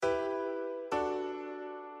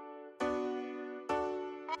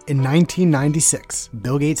In 1996,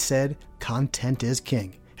 Bill Gates said, "Content is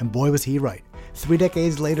king." And boy, was he right. 3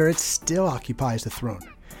 decades later, it still occupies the throne.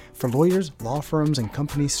 For lawyers, law firms, and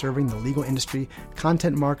companies serving the legal industry,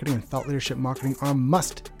 content marketing and thought leadership marketing are a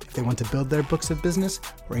must if they want to build their books of business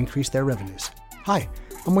or increase their revenues. Hi,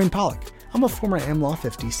 I'm Wayne Pollock. I'm a former AM Law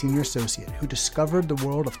 50 senior associate who discovered the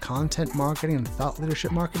world of content marketing and thought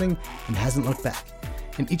leadership marketing and hasn't looked back.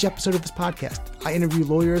 In each episode of this podcast, I interview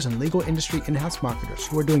lawyers and legal industry in-house marketers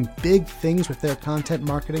who are doing big things with their content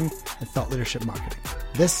marketing and thought leadership marketing.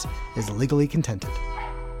 This is Legally Contented.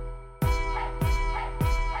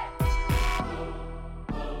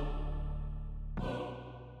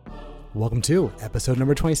 Welcome to episode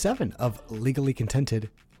number 27 of Legally Contented.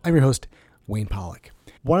 I'm your host, Wayne Pollock.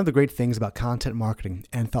 One of the great things about content marketing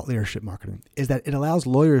and thought leadership marketing is that it allows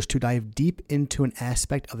lawyers to dive deep into an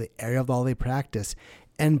aspect of the area of law they practice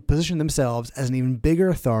and position themselves as an even bigger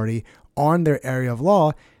authority on their area of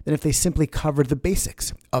law than if they simply covered the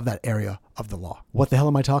basics of that area of the law. What the hell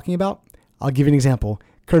am I talking about? I'll give you an example,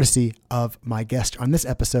 courtesy of my guest on this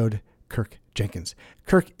episode, Kirk Jenkins.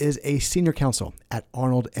 Kirk is a senior counsel at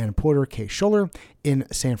Arnold & Porter K. Scholler in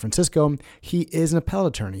San Francisco. He is an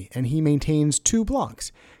appellate attorney, and he maintains 2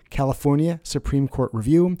 blogs, California Supreme Court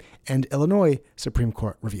Review and Illinois Supreme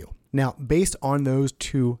Court Review. Now, based on those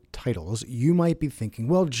 2 titles, you might be thinking,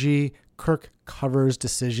 well, gee, Kirk covers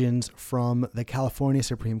decisions from the California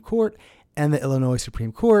Supreme Court and the Illinois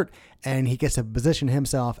Supreme Court, and he gets to position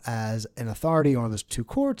himself as an authority on those 2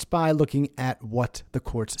 courts by looking at what the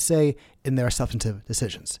courts say in their substantive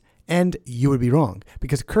decisions. And you would be wrong,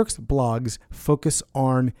 because Kirk's blogs focus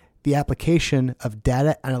on the application of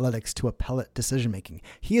data analytics to appellate decision-making.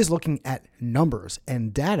 He is looking at numbers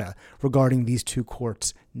and data regarding these 2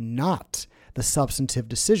 courts, not the substantive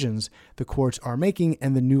decisions the courts are making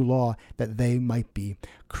and the new law that they might be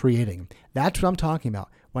creating. That's what I'm talking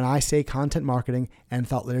about when I say content marketing and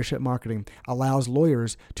thought leadership marketing allows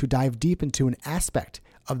lawyers to dive deep into an aspect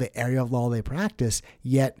of the area of law they practice,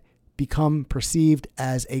 yet become perceived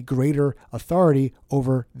as a greater authority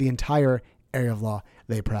over the entire area of law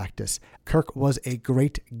they practice. Kirk was a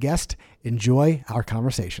great guest. Enjoy our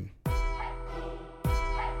conversation.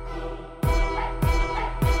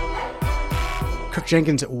 Kirk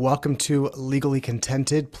Jenkins, welcome to Legally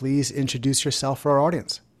Contented. Please introduce yourself for our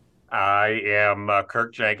audience. I am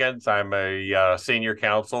Kirk Jenkins. I'm a senior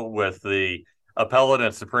counsel with the appellate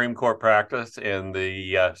and Supreme Court practice in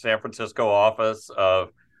the San Francisco office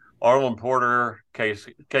of Arnold & Porter K.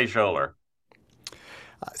 Scholler.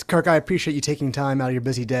 Kirk, I appreciate you taking time out of your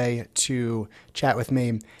busy day to chat with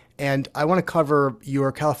me. And I want to cover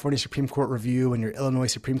your California Supreme Court Review and your Illinois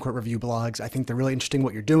Supreme Court Review blogs. I think they're really interesting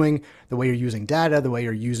what you're doing, the way you're using data, the way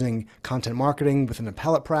you're using content marketing with an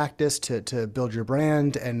appellate practice to build your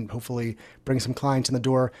brand and hopefully bring some clients in the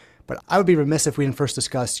door. But I would be remiss if we didn't first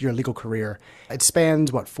discuss your legal career. It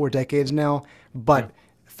spans, 4 decades now? But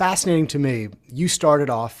fascinating to me, you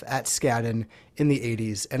started off at Skadden in the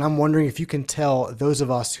 80s, and I'm wondering if you can tell those of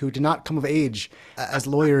us who did not come of age as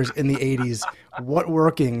lawyers in the 80s what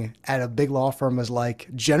working at a big law firm was like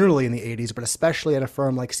generally in the 80s, but especially at a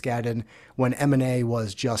firm like Skadden when M&A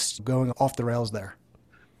was just going off the rails there.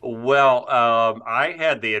 Well, I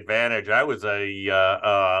had the advantage. I was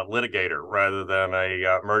a litigator rather than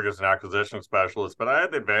a mergers and acquisition specialist, but I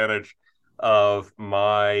had the advantage of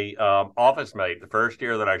my office mate, the first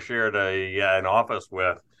year that I shared an office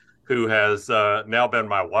with, who has now been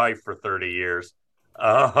my wife for 30 years,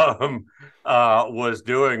 was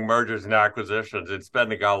doing mergers and acquisitions and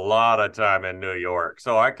spending a lot of time in New York.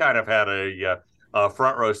 So I kind of had a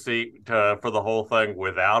front row seat for the whole thing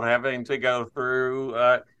without having to go through.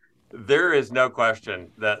 There is no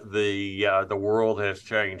question that the world has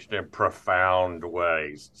changed in profound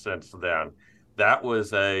ways since then. That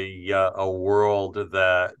was a world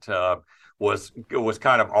that was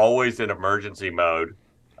kind of always in emergency mode,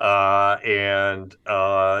 and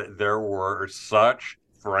there were such,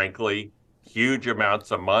 frankly, huge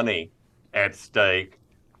amounts of money at stake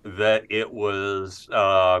that it was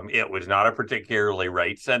not a particularly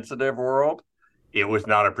rate sensitive world. It was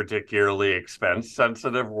not a particularly expense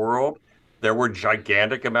sensitive world. There were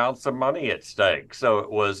gigantic amounts of money at stake. So it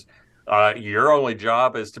was your only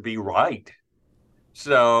job is to be right.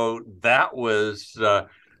 So that was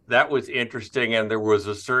interesting, and there was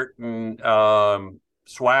a certain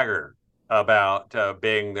swagger about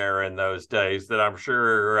being there in those days that I'm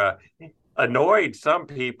sure annoyed some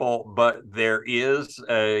people. But there is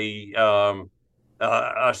a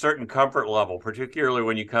certain comfort level, particularly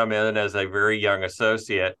when you come in as a very young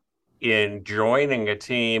associate, in joining a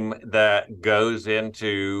team that goes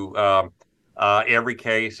into every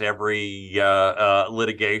case, every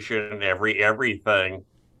litigation, everything,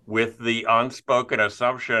 with the unspoken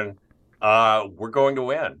assumption we're going to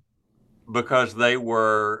win because they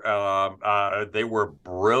were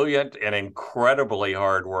brilliant and incredibly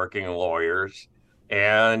hardworking lawyers,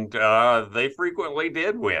 and they frequently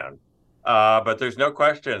did win. But there's no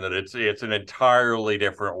question that it's an entirely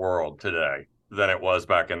different world today than it was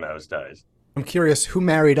back in those days. I'm curious, who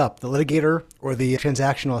married up, the litigator or the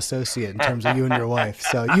transactional associate in terms of you and your wife?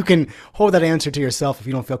 So you can hold that answer to yourself if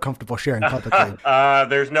you don't feel comfortable sharing publicly.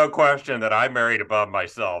 There's no question that I married above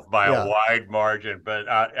myself by a Yeah. wide margin. But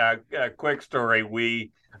a quick story: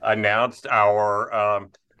 we announced our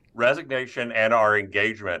resignation and our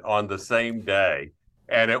engagement on the same day,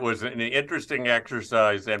 and it was an interesting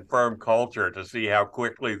exercise in firm culture to see how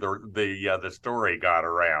quickly the story got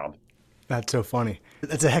around. That's so funny.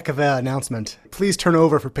 That's a heck of an announcement. Please turn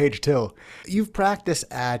over for page 2. You've practiced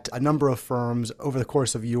at a number of firms over the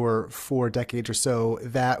course of your 4 decades or so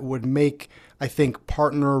that would make, I think,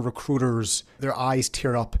 partner recruiters, their eyes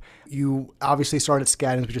tear up. You obviously started at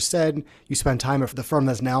Skadden, as we just said. You spent time at the firm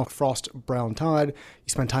that's now Frost, Brown, Todd. You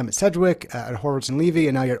spent time at Sedgwick, at Horowitz and Levy,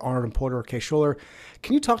 and now you're at Arnold and Porter, K. Schuler.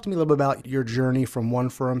 Can you talk to me a little bit about your journey from one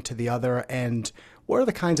firm to the other, and what are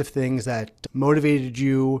the kinds of things that motivated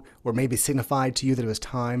you or maybe signified to you that it was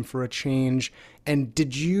time for a change? And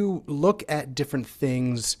did you look at different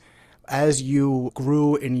things as you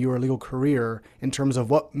grew in your legal career in terms of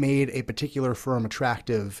what made a particular firm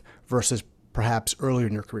attractive versus perhaps earlier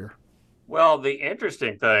in your career? Well, the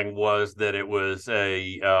interesting thing was that it was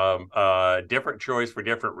a different choice for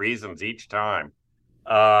different reasons each time.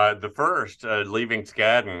 The first, leaving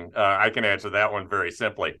Skadden, I can answer that one very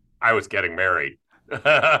simply. I was getting married.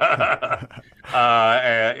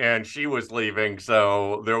 And she was leaving,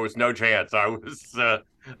 so there was no chance I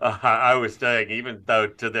was staying. Even though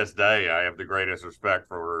to this day I have the greatest respect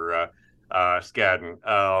for Skadden.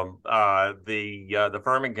 The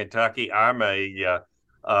firm in Kentucky. I'm a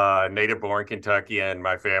native-born Kentuckian.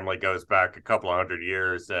 My family goes back a couple of hundred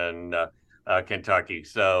years in Kentucky,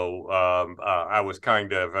 so I was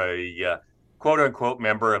kind of a quote-unquote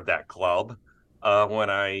member of that club when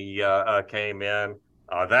I came in.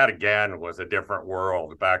 That again was a different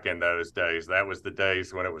world back in those days. That was the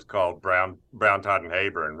days when it was called Brown, Todd, and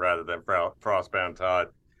Hayburn rather than Frost, Brown, Todd.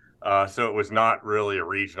 So it was not really a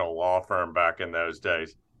regional law firm back in those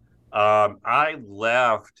days. I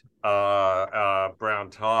left Brown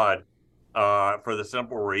Todd for the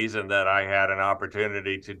simple reason that I had an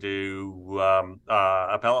opportunity to do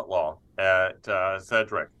appellate law at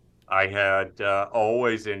Sedgwick. I had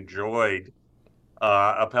always enjoyed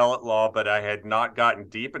appellate law, but I had not gotten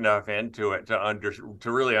deep enough into it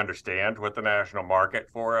to really understand what the national market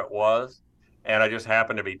for it was. And I just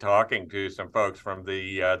happened to be talking to some folks from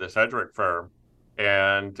the Sedgwick firm,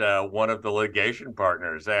 and one of the litigation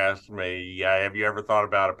partners asked me, "Have you ever thought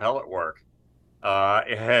about appellate work?"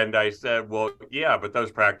 And I said, "Well, yeah, but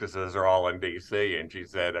those practices are all in D.C." And she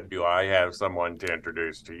said, "Do I have someone to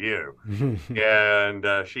introduce to you?" And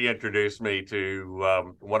she introduced me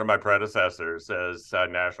to one of my predecessors as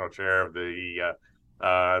national chair of the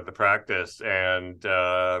practice. And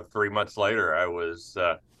 3 months later, I was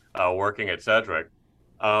working at Sedgwick.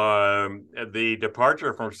 The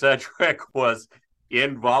departure from Sedgwick was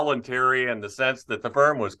involuntary in the sense that the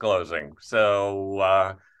firm was closing.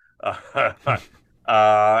 So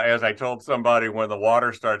as I told somebody, when the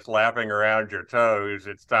water starts lapping around your toes,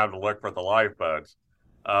 it's time to look for the lifeboats.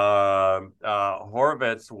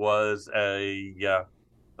 Horowitz was a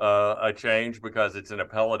change because it's an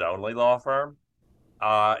appellate only law firm.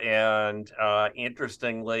 And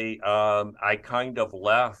interestingly, I kind of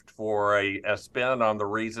left for a spin on the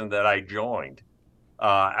reason that I joined.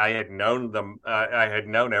 I had known them. I had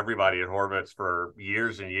known everybody at Horowitz for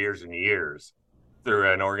years and years and years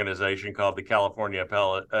through an organization called the California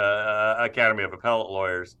Academy of Appellate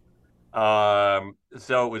Lawyers.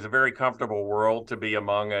 So it was a very comfortable world to be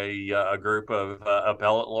among a group of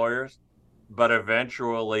appellate lawyers. But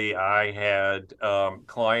eventually, I had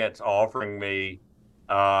clients offering me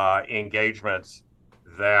engagements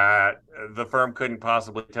that the firm couldn't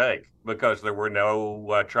possibly take because there were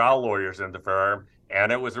no trial lawyers in the firm,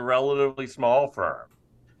 and it was a relatively small firm.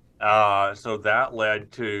 So that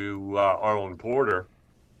led to Arnold and Porter,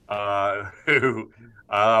 who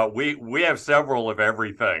we have several of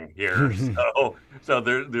everything here. So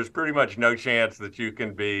there's pretty much no chance that you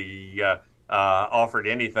can be offered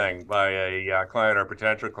anything by a client or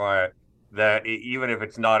potential client that even if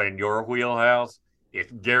it's not in your wheelhouse,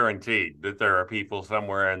 it's guaranteed that there are people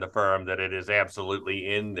somewhere in the firm that it is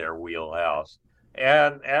absolutely in their wheelhouse.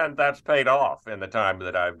 and that's paid off in the time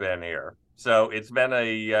that I've been here. So it's been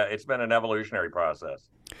an evolutionary process.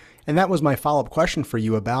 And that was my follow-up question for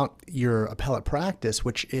you about your appellate practice,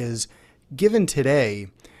 which is, given today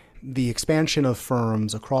the expansion of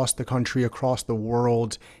firms across the country, across the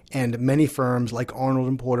world, and many firms like Arnold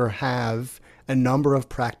and Porter have a number of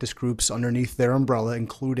practice groups underneath their umbrella,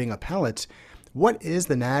 including appellate. What is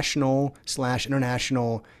the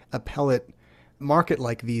national/international appellate market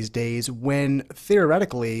like these days when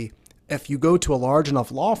theoretically, if you go to a large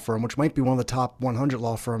enough law firm, which might be one of the top 100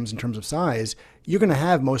 law firms in terms of size, you're going to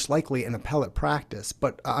have most likely an appellate practice.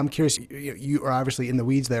 But I'm curious, you are obviously in the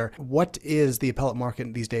weeds there. What is the appellate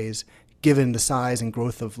market these days, given the size and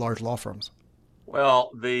growth of large law firms?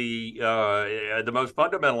 Well, the most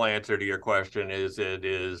fundamental answer to your question is it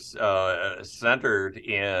is centered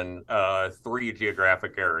in three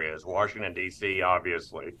geographic areas: Washington D.C.,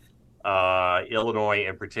 obviously, Illinois,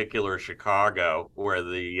 in particular, Chicago, where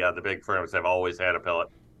the big firms have always had appellate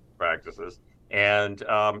practices, and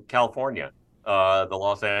California, the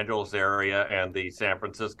Los Angeles area, and the San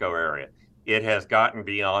Francisco area. It has gotten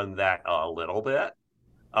beyond that a little bit.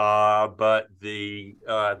 But the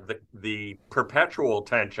perpetual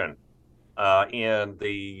tension in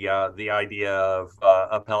the idea of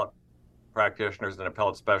appellate practitioners and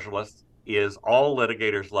appellate specialists is all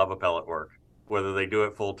litigators love appellate work, whether they do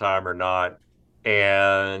it full time or not.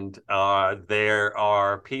 And there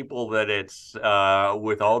are people that it's,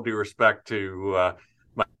 with all due respect to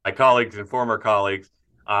my colleagues and former colleagues,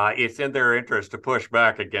 it's in their interest to push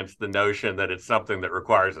back against the notion that it's something that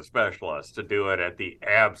requires a specialist to do it at the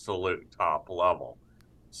absolute top level.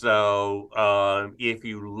 So if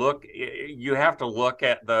you look, you have to look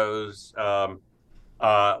at those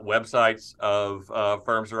websites of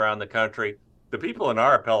firms around the country. The people in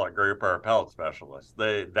our appellate group are appellate specialists.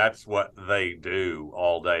 That's what they do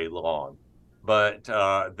all day long. But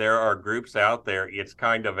there are groups out there. It's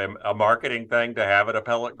kind of a marketing thing to have an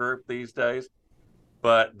appellate group these days.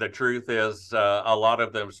 But the truth is, a lot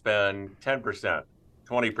of them spend 10%,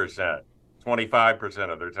 20%, 25%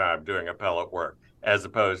 of their time doing appellate work, as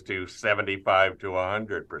opposed to 75 to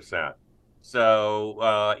 100%.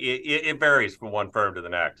 So it varies from one firm to the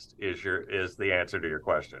next, is the answer to your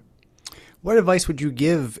question. What advice would you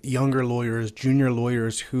give younger lawyers, junior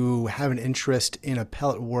lawyers who have an interest in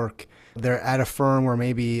appellate work? They're at a firm where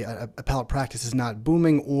maybe appellate practice is not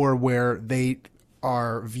booming, or where they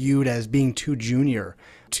are viewed as being too junior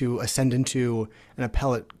to ascend into an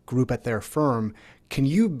appellate group at their firm. Can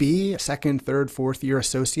you be a second, third, fourth year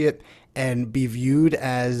associate and be viewed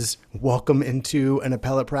as welcome into an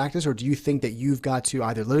appellate practice? Or do you think that you've got to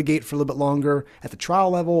either litigate for a little bit longer at the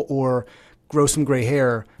trial level or grow some gray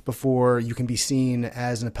hair before you can be seen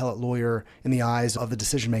as an appellate lawyer in the eyes of the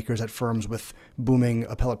decision makers at firms with booming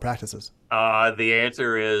appellate practices? The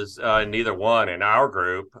answer is neither one. In our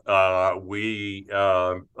group, we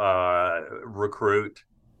recruit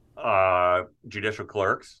judicial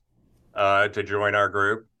clerks to join our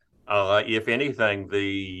group. If anything,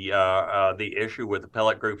 the issue with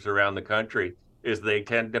appellate groups around the country is they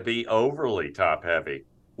tend to be overly top heavy,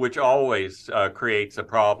 which always creates a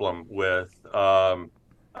problem with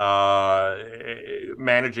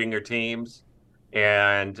managing your teams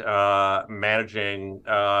and managing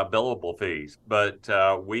billable fees. But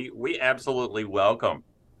we absolutely welcome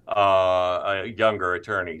younger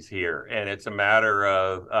attorneys here, and it's a matter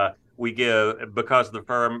of we give, because the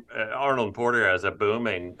firm Arnold and Porter has a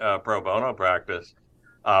booming pro bono practice.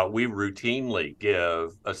 We routinely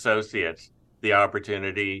give associates the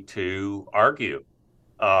opportunity to argue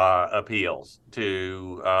appeals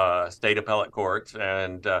to state appellate courts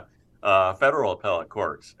and federal appellate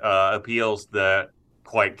courts, appeals that,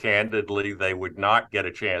 quite candidly, they would not get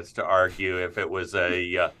a chance to argue if it was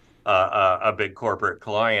a big corporate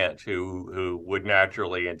client who would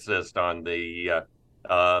naturally insist on the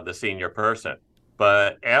senior person.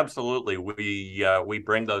 But absolutely, we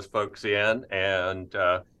bring those folks in and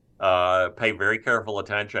pay very careful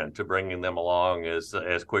attention to bringing them along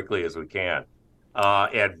as quickly as we can.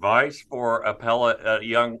 Advice for appellate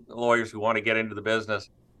young lawyers who want to get into the business: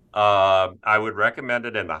 I would recommend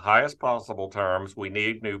it in the highest possible terms. We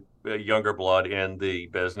need new, younger blood in the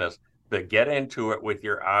business, but get into it with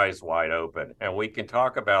your eyes wide open. And we can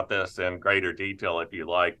talk about this in greater detail if you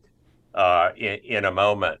like in a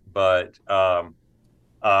moment. But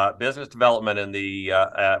business development in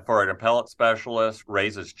for an appellate specialist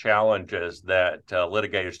raises challenges that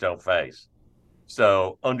litigators don't face.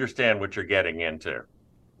 So understand what you're getting into.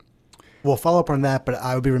 We'll follow up on that, but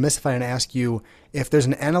I would be remiss if I didn't ask you if there's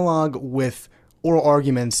an analog with oral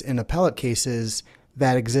arguments in appellate cases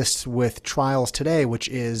that exists with trials today, which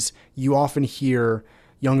is you often hear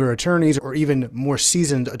younger attorneys or even more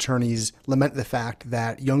seasoned attorneys lament the fact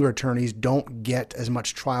that younger attorneys don't get as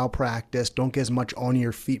much trial practice, don't get as much on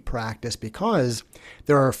your feet practice because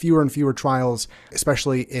there are fewer and fewer trials,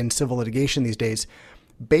 especially in civil litigation these days.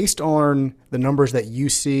 Based on the numbers that you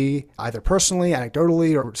see, either personally,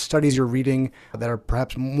 anecdotally, or studies you're reading that are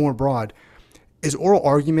perhaps more broad, is oral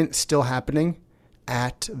argument still happening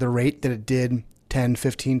at the rate that it did 10,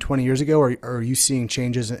 15, 20 years ago, or are you seeing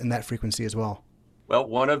changes in that frequency as well? Well,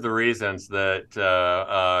 one of the reasons that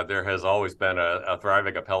there has always been a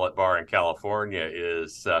thriving appellate bar in California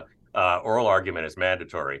is oral argument is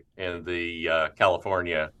mandatory in the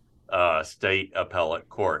California state appellate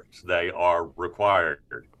courts. They are required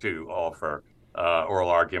to offer oral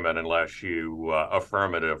argument unless you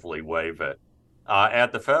affirmatively waive it.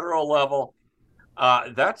 At the federal level,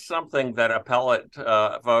 that's something that appellate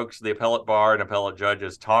folks, the appellate bar and appellate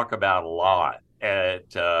judges talk about a lot at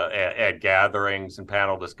gatherings and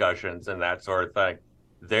panel discussions and that sort of thing.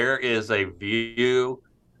 There is a view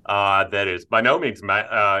that is by no means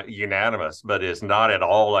unanimous, but is not at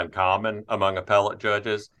all uncommon among appellate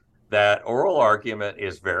judges, that oral argument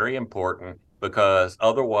is very important because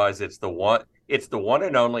otherwise it's the one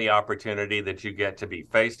and only opportunity that you get to be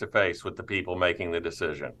face to face with the people making the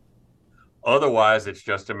decision. Otherwise, it's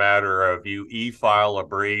just a matter of you e-file a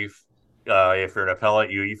brief. If you're an appellate,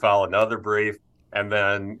 you e-file another brief, and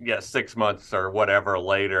then 6 months or whatever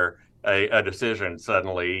later, a decision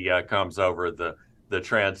suddenly comes over the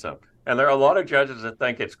transom. And there are a lot of judges that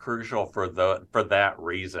think it's crucial for that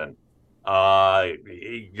reason.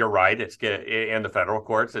 You're right. It's in the federal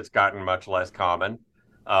courts, it's gotten much less common,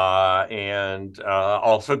 and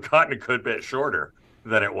also gotten a good bit shorter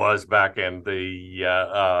than it was back in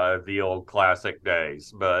the old classic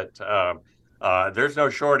days. But there's no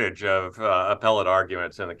shortage of appellate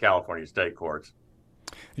arguments in the California state courts.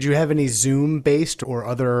 Did you have any Zoom-based or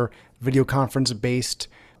other video conference-based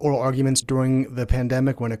oral arguments during the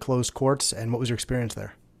pandemic when it closed courts, and what was your experience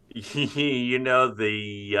there? You know,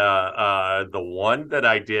 the one that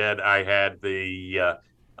I did, I had the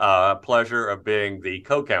pleasure of being the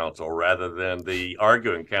co-counsel rather than the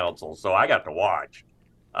arguing counsel, so I got to watch.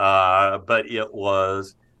 But it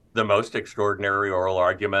was the most extraordinary oral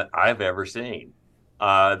argument I've ever seen.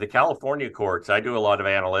 The California courts, I do a lot of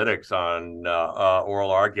analytics on oral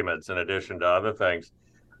arguments in addition to other things.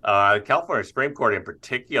 The California Supreme Court in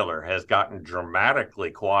particular has gotten dramatically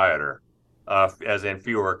quieter, as in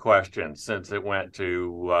fewer questions, since it went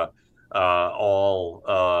to all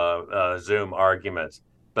Zoom arguments.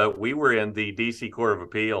 But we were in the D.C. Court of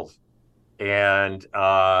Appeals, and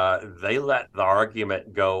they let the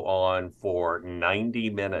argument go on for 90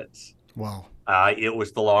 minutes. Wow. It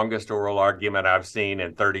was the longest oral argument I've seen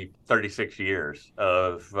in 36 years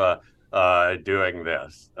of doing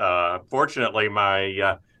this. Fortunately,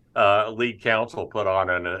 my lead counsel put on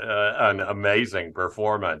an amazing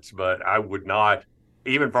performance, but I would not,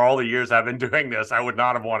 even for all the years I've been doing this, I would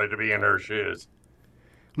not have wanted to be in her shoes.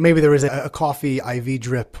 Maybe there was a coffee IV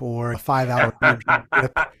drip or a 5-hour drip,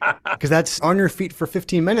 because that's on your feet for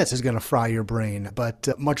 15 minutes is going to fry your brain. But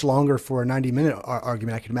much longer for a 90-minute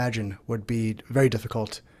argument, I could imagine, would be very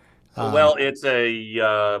difficult. Well, it's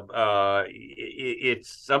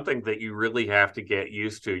something that you really have to get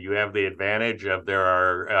used to. You have the advantage of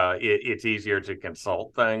it's easier to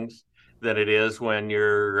consult things than it is when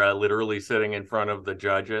you're literally sitting in front of the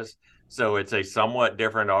judges. So it's a somewhat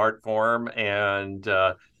different art form, and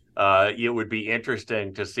it would be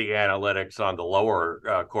interesting to see analytics on the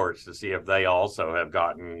lower courts to see if they also have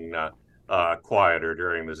gotten quieter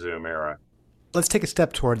during the Zoom era. Let's take a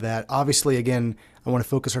step toward that. Obviously, again, I want to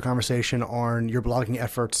focus our conversation on your blogging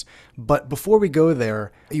efforts. But before we go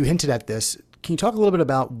there, you hinted at this. Can you talk a little bit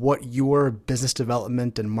about what your business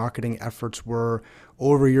development and marketing efforts were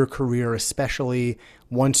over your career, especially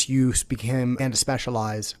once you began to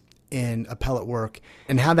specialize in appellate work,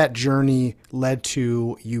 and how that journey led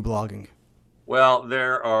to you blogging? Well,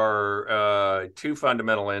 there are two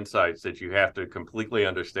fundamental insights that you have to completely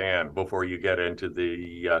understand before you get into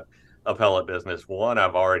the appellate business. One,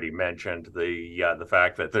 I've already mentioned the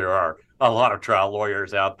fact that there are a lot of trial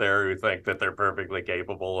lawyers out there who think that they're perfectly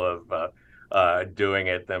capable of doing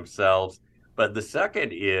it themselves. But the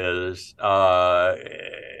second is the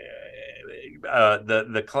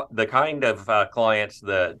kind of clients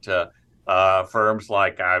that firms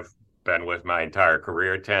like I've been with my entire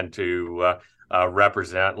career tend to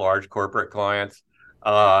represent, large corporate clients.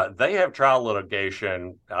 They have trial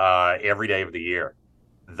litigation every day of the year.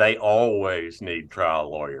 They always need trial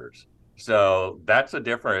lawyers. So that's a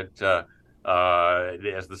different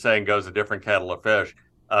as the saying goes, a different kettle of fish.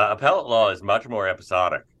 Appellate law is much more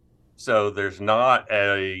episodic. So there's not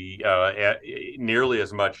nearly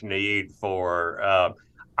as much need for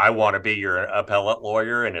I want to be your appellate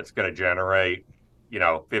lawyer, and it's going to generate,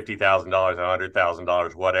 $50,000,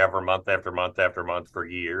 $100,000, whatever, month after month after month for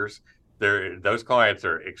years. Those clients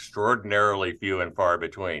are extraordinarily few and far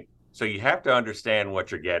between. So you have to understand what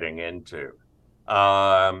you're getting into.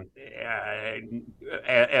 As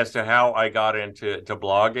to how I got into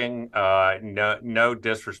blogging, no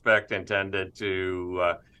disrespect intended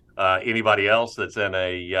to anybody else that's in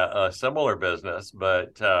a similar business,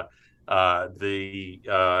 but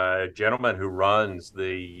the gentleman who runs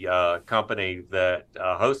the company that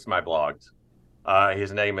hosts my blogs,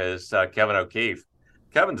 his name is Kevin O'Keefe.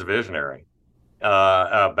 Kevin's a visionary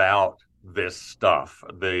about this stuff,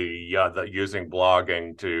 the using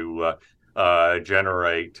blogging to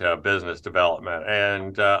generate business development.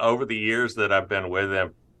 And over the years that I've been with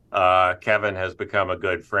him, Kevin has become a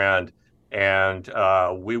good friend. And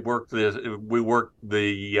we worked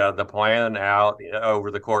the plan out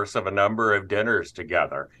over the course of a number of dinners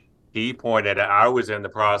together. He pointed out I was in the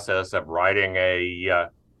process of writing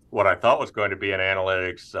what I thought was going to be an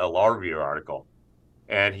analytics law review article.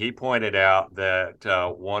 And he pointed out that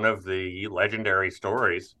one of the legendary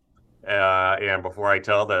stories, and before I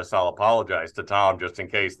tell this, I'll apologize to Tom just in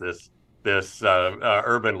case this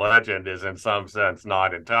urban legend is in some sense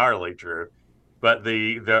not entirely true. But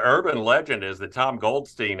the urban legend is that Tom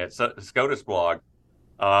Goldstein at SCOTUS Blog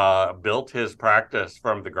built his practice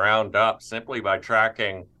from the ground up simply by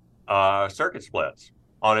tracking circuit splits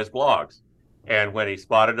on his blogs. And when he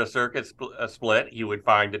spotted a circuit split, he would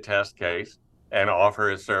find a test case and offer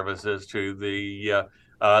his services to the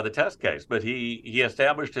test case. But he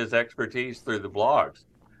established his expertise through the blogs.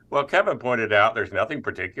 Well, Kevin pointed out there's nothing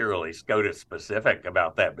particularly SCOTUS specific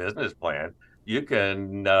about that business plan. You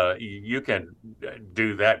can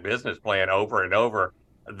do that business plan over and over.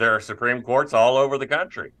 There are Supreme Courts all over the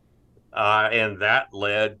country. And that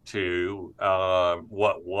led to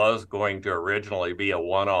what was going to originally be a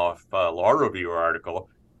one-off law review article,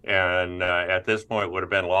 and at this point would have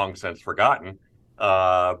been long since forgotten,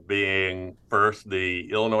 being first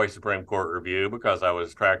the Illinois Supreme Court review, because I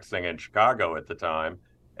was practicing in Chicago at the time,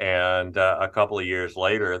 and a couple of years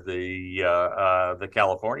later, the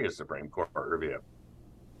California Supreme Court review.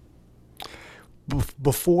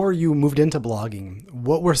 Before you moved into blogging,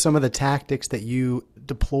 what were some of the tactics that you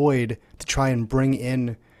deployed to try and bring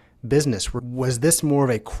in business? Was this more of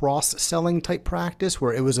a cross-selling type practice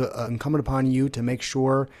where it was incumbent upon you to make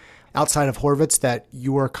sure outside of Horvitz that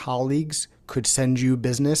your colleagues could send you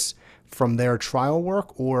business from their trial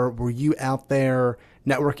work, or were you out there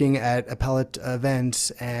networking at appellate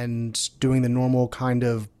events and doing the normal kind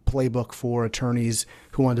of playbook for attorneys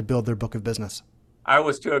who wanted to build their book of business? I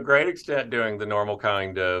was to a great extent doing the normal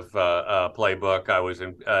kind of playbook. I was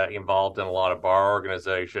involved in a lot of bar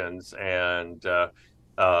organizations and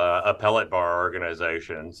appellate bar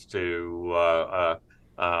organizations to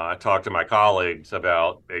talk to my colleagues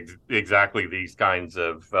about exactly these kinds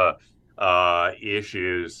of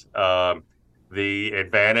issues. The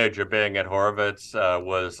advantage of being at Horvitz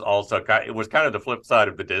was also it was kind of the flip side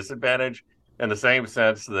of the disadvantage, in the same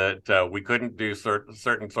sense that we couldn't do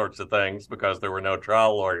certain sorts of things because there were no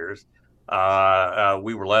trial lawyers.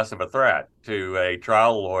 We were less of a threat to a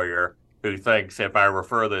trial lawyer who thinks if I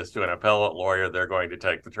refer this to an appellate lawyer, they're going to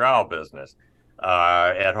take the trial business.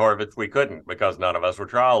 At Horvitz, we couldn't because none of us were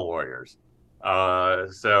trial lawyers.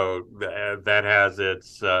 So that has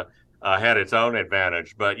had its own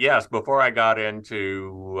advantage. But yes, before I got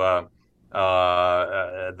into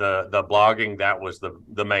the blogging, that was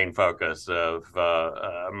the main focus of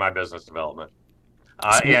my business development.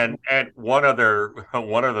 And one other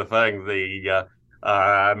thing,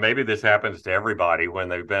 maybe this happens to everybody when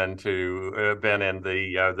they've been in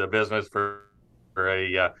the business for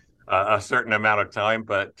a certain amount of time,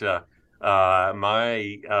 but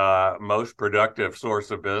my most productive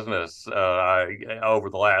source of business over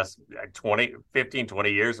the last 15,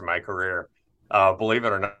 20 years of my career, believe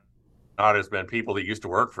it or not, has been people that used to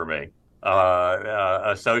work for me,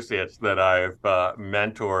 associates that I've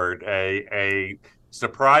mentored, a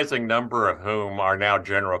surprising number of whom are now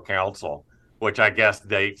general counsel, which I guess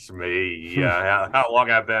dates me how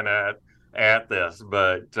long I've been at this.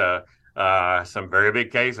 But some very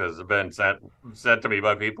big cases have been sent to me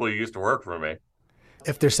by people who used to work for me.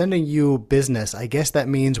 If they're sending you business, I guess that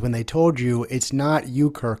means when they told you it's not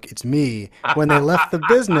you, Kirk, it's me. When they left the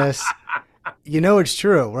business, You know it's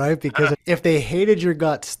true, right? Because if they hated your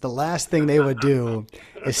guts, the last thing they would do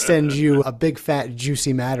is send you a big fat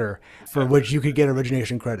juicy matter for which you could get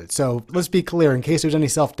origination credit. So let's be clear, in case there's any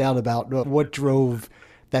self-doubt about what drove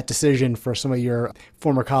that decision for some of your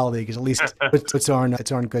former colleagues, at least it's on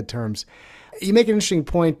good terms. You make an interesting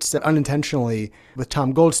point that unintentionally with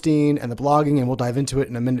Tom Goldstein and the blogging, and we'll dive into it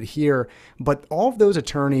in a minute here, but all of those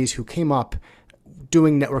attorneys who came up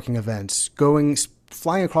doing networking events,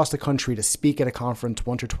 flying across the country to speak at a conference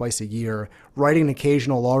once or twice a year, writing an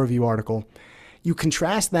occasional law review article, you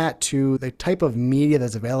contrast that to the type of media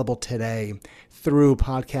that's available today through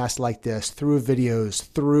podcasts like this, through videos,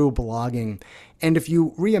 through blogging. And if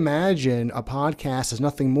you reimagine a podcast as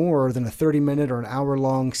nothing more than a 30-minute or an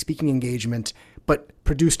hour-long speaking engagement, but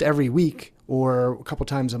produced every week or a couple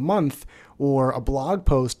times a month, or a blog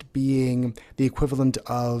post being the equivalent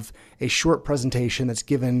of a short presentation that's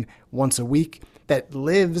given once a week that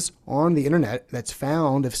lives on the internet, that's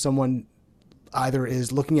found if someone either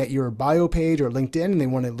is looking at your bio page or LinkedIn and they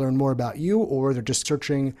want to learn more about you, or they're just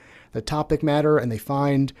searching the topic matter and they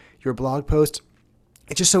find your blog post.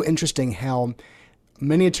 It's just so interesting how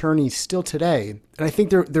many attorneys still today, and I think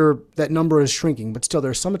that number is shrinking, but still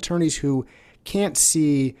there are some attorneys who can't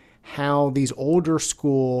see how these older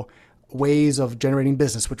school ways of generating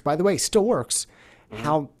business, which by the way still works,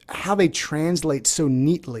 how they translate so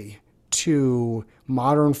neatly to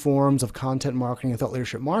modern forms of content marketing and thought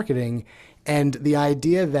leadership marketing, and the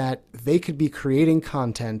idea that they could be creating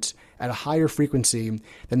content at a higher frequency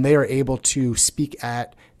than they are able to speak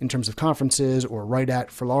at in terms of conferences or write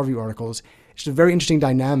at for law review articles. It's a very interesting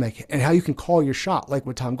dynamic, and how you can call your shot, like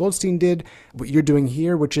what Tom Goldstein did, what you're doing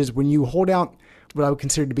here, which is when you hold out what I would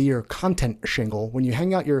consider to be your content shingle, when you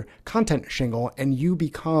hang out your content shingle and you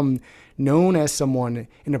become known as someone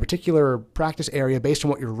in a particular practice area based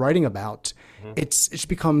on what you're writing about, it just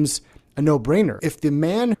becomes a no-brainer. If the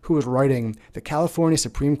man who is writing the California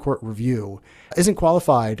Supreme Court review isn't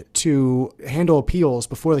qualified to handle appeals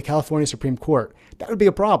before the California Supreme Court, that would be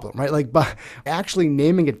a problem, right? Like, by actually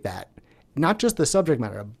naming it that, not just the subject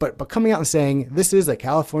matter, but coming out and saying, this is a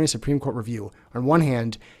California Supreme Court review. On one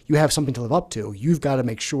hand, you have something to live up to. You've got to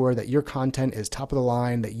make sure that your content is top of the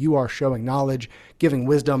line, that you are showing knowledge, giving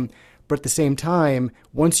wisdom. But at the same time,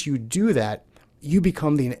 once you do that, you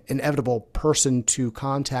become the inevitable person to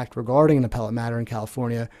contact regarding an appellate matter in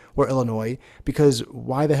California or Illinois, because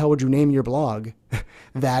why the hell would you name your blog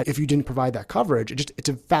that if you didn't provide that coverage? It's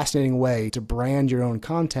a fascinating way to brand your own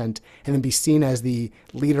content and then be seen as the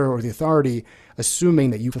leader or the authority, assuming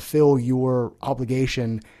that you fulfill your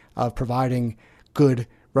obligation of providing good,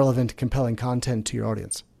 relevant, compelling content to your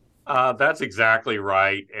audience. That's exactly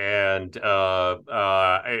right. And when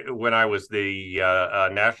I was the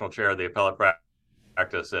national chair of the appellate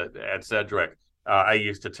practice at Sedgwick, I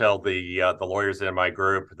used to tell the lawyers in my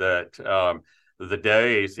group that the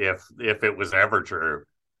days, if it was ever true,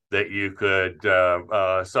 that you could,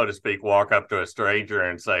 so to speak, walk up to a stranger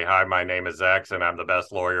and say, "Hi, my name is X, and I'm the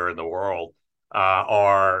best lawyer in the world,"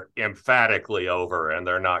 are emphatically over, and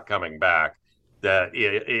they're not coming back. That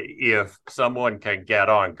if someone can get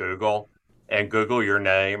on Google and Google your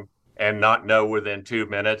name and not know within 2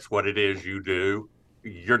 minutes what it is you do,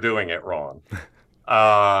 you're doing it wrong.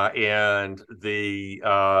 And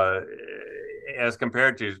as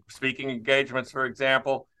compared to speaking engagements, for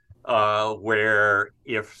example, where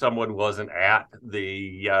if someone wasn't at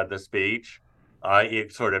the speech,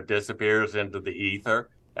 it sort of disappears into the ether.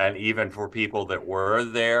 And even for people that were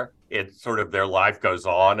there, it's sort of their life goes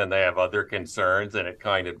on and they have other concerns and it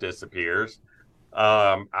kind of disappears.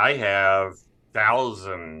 I have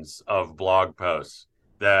thousands of blog posts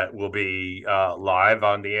that will be live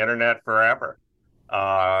on the internet forever,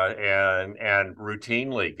 and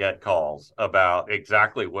routinely get calls about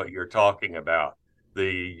exactly what you're talking about.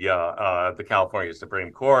 The California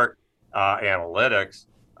Supreme Court analytics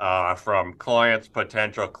from clients,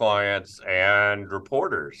 potential clients, and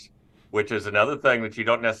reporters, which is another thing that you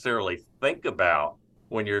don't necessarily think about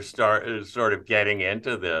when you're sort of getting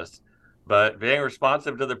into this. But being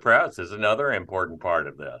responsive to the press is another important part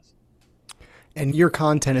of this. And your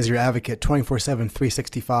content is your advocate 24/7,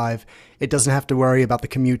 365. It doesn't have to worry about the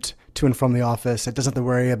commute to and from the office. It doesn't have to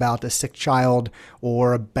worry about a sick child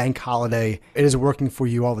or a bank holiday. It is working for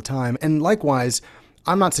you all the time. And likewise,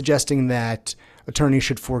 I'm not suggesting that attorneys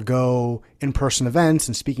should forego in-person events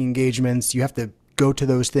and speaking engagements. You have to go to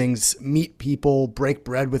those things, meet people, break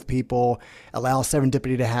bread with people, allow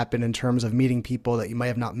serendipity to happen in terms of meeting people that you might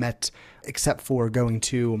have not met except for going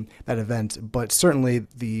to that event. But certainly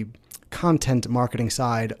the content marketing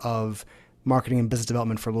side of marketing and business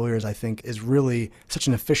development for lawyers, I think, is really such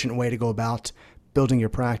an efficient way to go about building your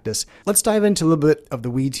practice. Let's dive into a little bit of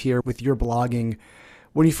the weeds here with your blogging.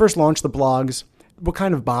 When you first launched the blogs, what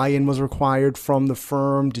kind of buy-in was required from the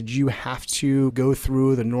firm? Did you have to go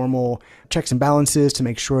through the normal checks and balances to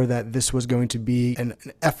make sure that this was going to be an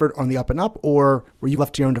effort on the up and up, or were you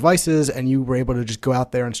left to your own devices and you were able to just go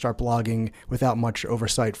out there and start blogging without much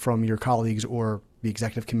oversight from your colleagues or the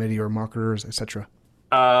executive committee or marketers, etc.?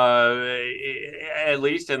 At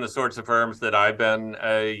least in the sorts of firms that I've been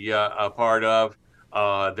a part of,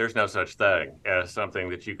 there's no such thing as something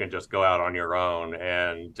that you can just go out on your own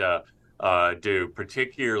and do,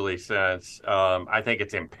 particularly since I think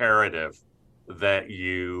it's imperative that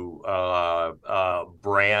you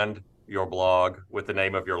brand your blog with the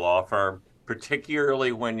name of your law firm,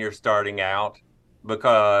 particularly when you're starting out,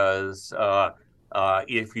 because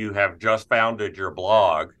if you have just founded your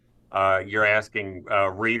blog, you're asking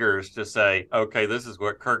readers to say, okay, this is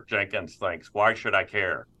what Kirk Jenkins thinks. Why should I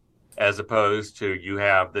care? As opposed to you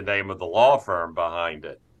have the name of the law firm behind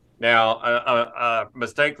it. Now, a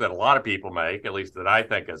mistake that a lot of people make, at least that I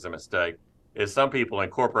think is a mistake, is some people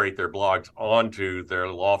incorporate their blogs onto their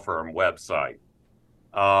law firm website.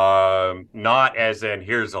 Not as in,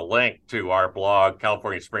 here's a link to our blog,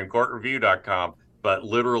 CaliforniaSupremeCourtReview.com, but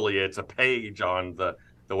literally it's a page on the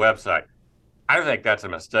website. I think that's a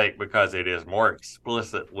mistake because it is more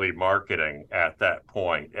explicitly marketing at that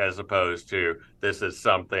point, as opposed to this is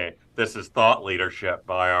thought leadership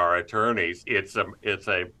by our attorneys. It's a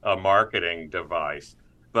marketing device.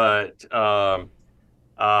 But I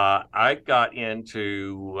got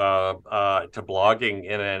into to blogging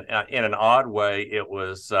in an odd way. It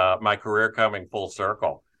was my career coming full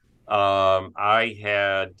circle. I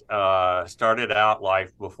had started out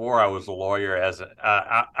life before I was a lawyer as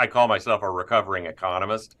I call myself a recovering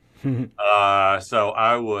economist. So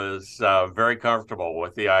I was very comfortable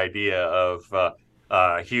with the idea of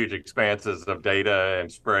huge expanses of data and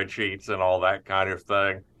spreadsheets and all that kind of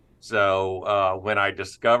thing. So when I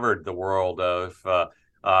discovered the world of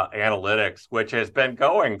analytics, which has been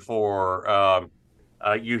going for,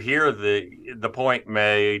 you hear the point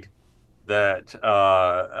made that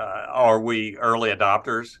are we early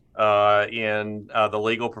adopters in the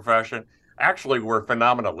legal profession? Actually, we're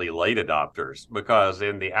phenomenally late adopters, because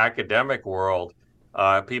in the academic world,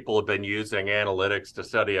 people have been using analytics to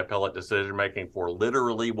study appellate decision making for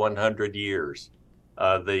literally 100 years.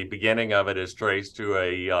 The beginning of it is traced to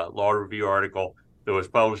a law review article that was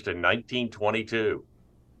published in 1922.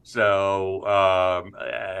 So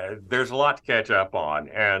there's a lot to catch up on,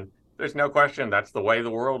 and there's no question that's the way the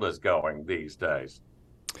world is going these days.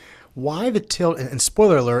 Why the tilt, and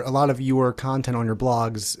spoiler alert, a lot of your content on your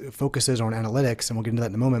blogs focuses on analytics, and we'll get into that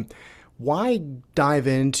in a moment. Why dive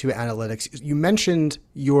into analytics? You mentioned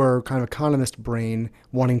your kind of economist brain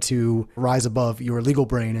wanting to rise above your legal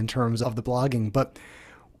brain in terms of the blogging, but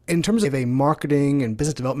in terms of a marketing and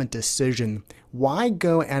business development decision, why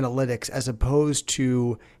go analytics as opposed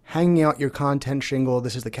to hanging out your content shingle?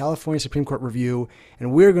 This is the California Supreme Court Review,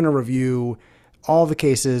 and we're going to review all the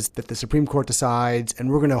cases that the Supreme Court decides, and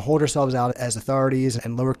we're going to hold ourselves out as authorities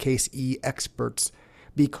and lowercase e experts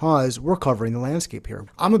because we're covering the landscape here.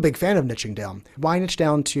 I'm a big fan of niching down. Why niche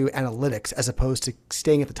down to analytics as opposed to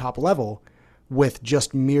staying at the top level with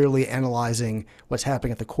just merely analyzing what's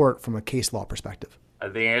happening at the court from a case law perspective?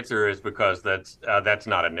 The answer is because that's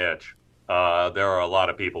not a niche. There are a lot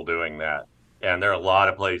of people doing that, and there are a lot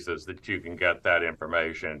of places that you can get that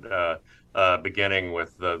information. Beginning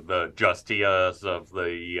with the Justias of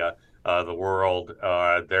the world,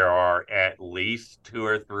 there are at least 2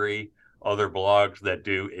 or 3 other blogs that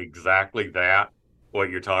do exactly that, what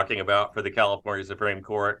you're talking about for the California Supreme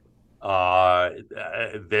Court.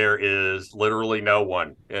 There is literally no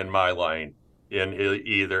one in my lane in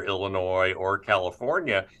either Illinois or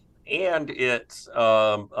California, and it's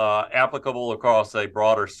applicable across a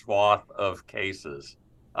broader swath of cases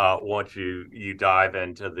once you dive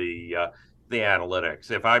into the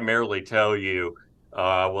analytics. If I merely tell you,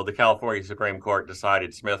 well, the California Supreme Court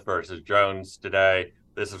decided Smith versus Jones today,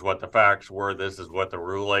 this is what the facts were, this is what the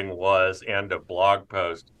ruling was, end of blog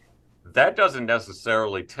post, that doesn't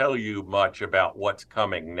necessarily tell you much about what's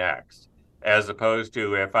coming next, as opposed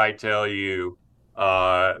to if I tell you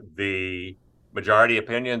the majority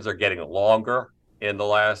opinions are getting longer in the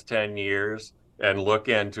last 10 years and look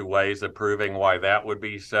into ways of proving why that would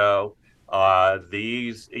be so.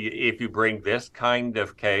 If you bring this kind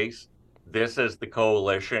of case, this is the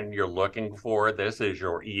coalition you're looking for. This is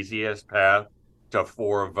your easiest path to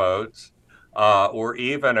 4 votes. Or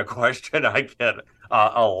even a question I get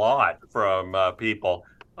a lot from people,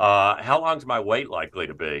 how long's my wait likely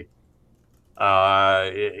to be?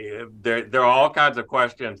 There are all kinds of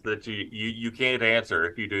questions that you can't answer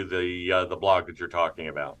if you do the blog that you're talking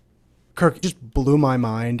about. Kirk just blew my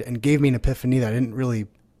mind and gave me an epiphany that I didn't really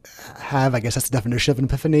have. I guess that's the definition of an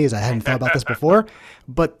epiphany, is I hadn't thought about this before.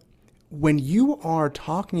 But when you are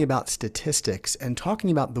talking about statistics and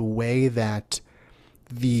talking about the way that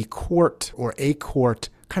the court or a court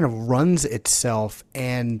kind of runs itself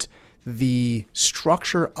and the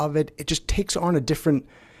structure of it, it just takes on a different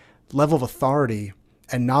level of authority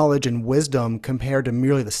and knowledge and wisdom compared to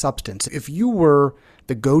merely the substance. If you were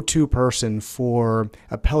the go-to person for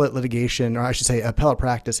appellate litigation, or I should say appellate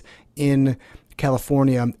practice in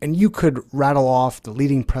California, and you could rattle off the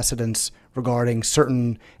leading precedents regarding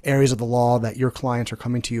certain areas of the law that your clients are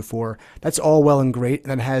coming to you for, that's all well and great, and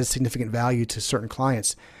that has significant value to certain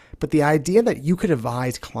clients. But the idea that you could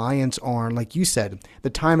advise clients on, like you said, the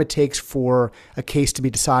time it takes for a case to be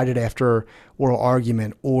decided after oral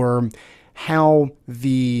argument, or how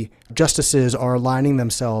the justices are aligning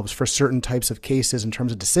themselves for certain types of cases in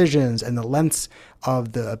terms of decisions and the lengths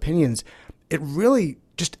of the opinions, it really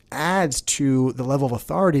just adds to the level of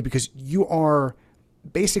authority because you are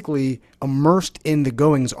basically immersed in the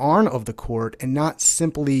goings on of the court and not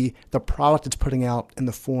simply the product it's putting out in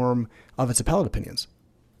the form of its appellate opinions.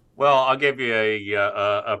 Well, I'll give you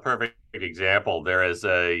a perfect example. There is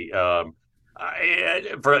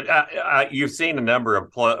you've seen a number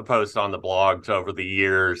of posts on the blogs over the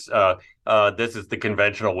years. This is the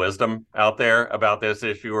conventional wisdom out there about this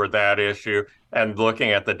issue or that issue, and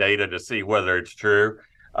looking at the data to see whether it's true.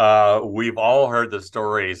 We've all heard the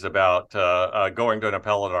stories about going to an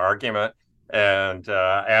appellate argument, and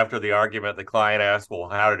after the argument, the client asks, "Well,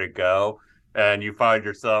 how did it go?" And you find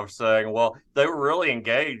yourself saying, well, they were really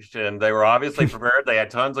engaged and they were obviously prepared. They had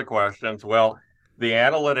tons of questions. Well, the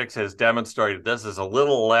analytics has demonstrated this is a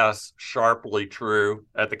little less sharply true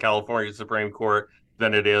at the California Supreme Court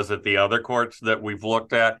than it is at the other courts that we've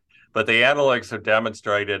looked at. But the analytics have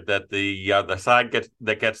demonstrated that the side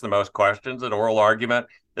that gets the most questions in oral argument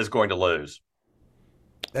is going to lose.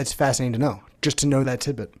 That's fascinating to know, just to know that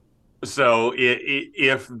tidbit. So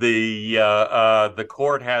if the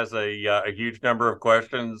court has a huge number of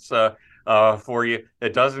questions for you,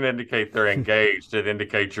 it doesn't indicate they're engaged. It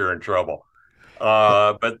indicates you're in trouble.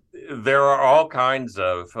 But there are all kinds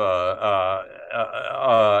of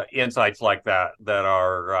insights like that that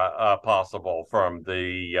are possible from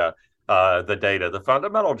the data. The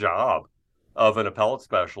fundamental job of an appellate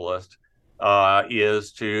specialist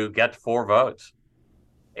is to get 4 votes.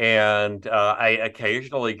 And I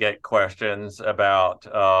occasionally get questions about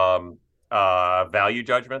value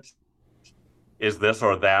judgments. Is this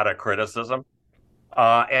or that a criticism?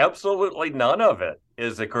 Absolutely none of it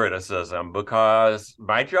is a criticism because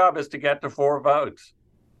my job is to get to 4 votes.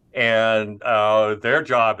 And their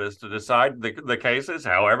job is to decide the cases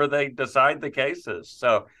however they decide the cases.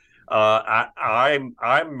 So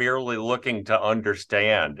I'm merely looking to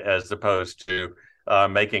understand as opposed to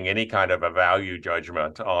making any kind of a value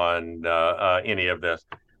judgment on any of this.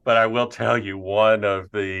 But I will tell you one of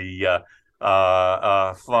the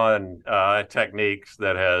fun techniques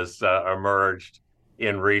that has emerged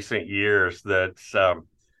in recent years that's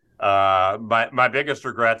my biggest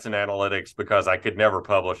regrets in analytics because I could never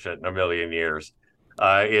publish it in a million years.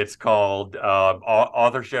 It's called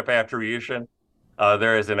authorship attribution.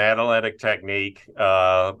 There is an analytic technique,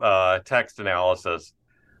 text analysis,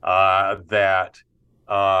 that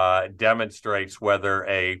demonstrates whether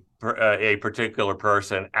a particular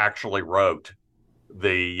person actually wrote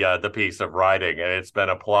the piece of writing, and it's been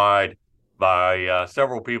applied by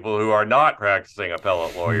several people who are not practicing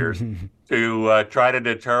appellate lawyers to try to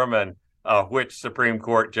determine which Supreme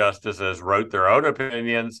Court justices wrote their own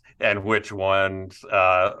opinions and which ones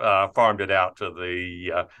farmed it out to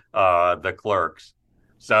the clerks.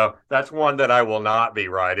 So that's one that I will not be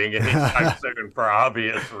writing anytime soon for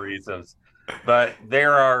obvious reasons. But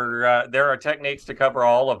there are techniques to cover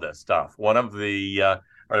all of this stuff. One of the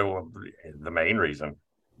main reason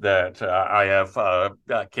that I have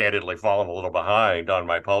candidly fallen a little behind on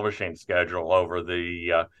my publishing schedule over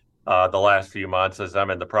the last few months as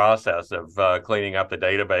I'm in the process of cleaning up the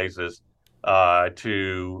databases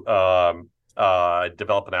to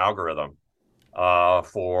develop an algorithm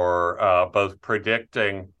for both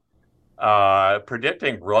predicting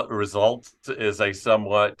results is a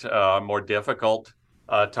somewhat more difficult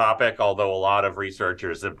topic, although a lot of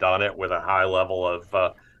researchers have done it with a high level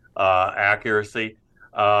of accuracy.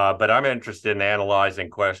 But I'm interested in analyzing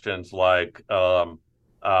questions like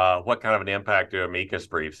what kind of an impact do amicus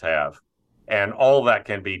briefs have? And all that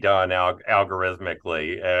can be done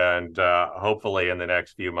algorithmically. And hopefully in the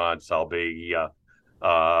next few months, I'll be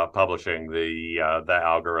publishing the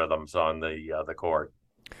algorithms on the court.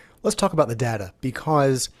 Let's talk about the data,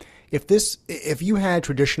 because if you had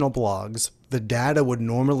traditional blogs, the data would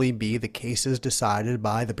normally be the cases decided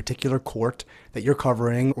by the particular court that you're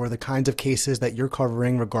covering, or the kinds of cases that you're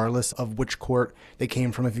covering, regardless of which court they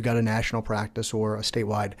came from, if you've got a national practice or a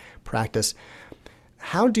statewide practice.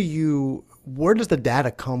 Where does the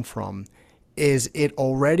data come from? Is it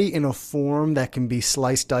already in a form that can be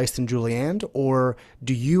sliced, diced, and julienned, or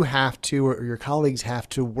do you have to, or your colleagues have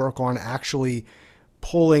to, work on actually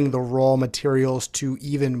pulling the raw materials to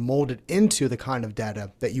even mold it into the kind of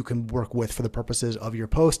data that you can work with for the purposes of your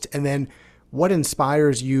post? And then what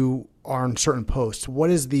inspires you on certain posts? What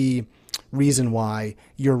is the reason why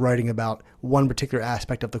you're writing about one particular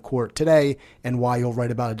aspect of the court today and why you'll write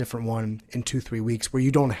about a different one in 2-3 weeks, where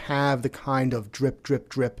you don't have the kind of drip, drip,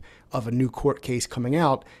 drip of a new court case coming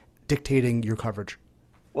out dictating your coverage?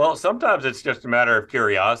 Well, sometimes it's just a matter of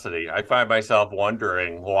curiosity. I find myself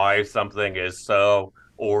wondering why something is so,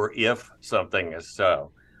 or if something is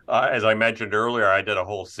so. As I mentioned earlier, I did a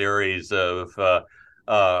whole series of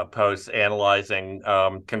posts analyzing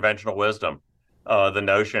conventional wisdom. The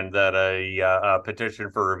notion that a petition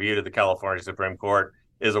for review to the California Supreme Court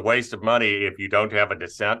is a waste of money if you don't have a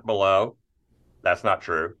dissent below. That's not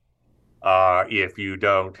true. If you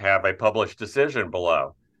don't have a published decision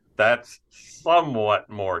below, that's somewhat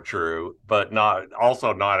more true, but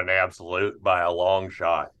also not an absolute by a long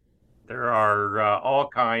shot. There are all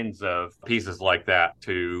kinds of pieces like that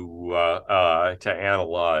to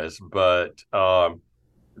analyze, but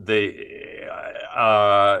the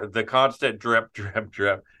constant drip, drip,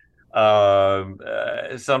 drip.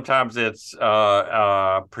 Sometimes it's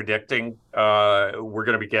predicting. We're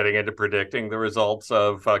going to be getting into predicting the results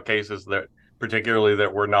of cases that, particularly,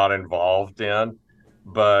 that we're not involved in.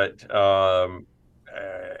 But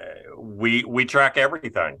we track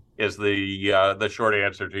everything. Is the short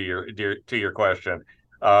answer to your question.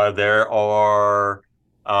 There are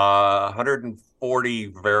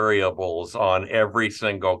 140 variables on every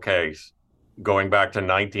single case going back to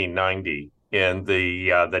 1990 in the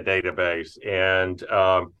database. And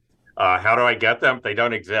how do I get them? They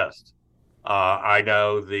don't exist. I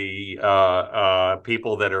know the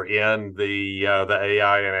people that are in the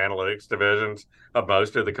AI and analytics divisions of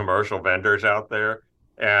most of the commercial vendors out there,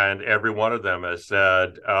 and every one of them has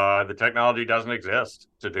said the technology doesn't exist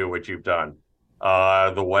to do what you've done.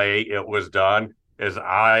 The way it was done is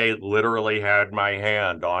I literally had my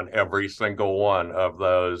hand on every single one of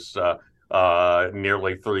those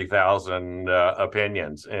nearly 3,000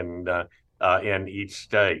 opinions in each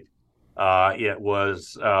state. It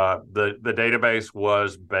was the database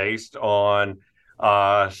was based on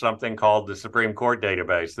something called the Supreme Court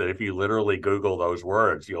database, that if you literally Google those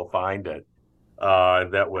words, you'll find it.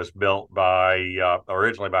 That was built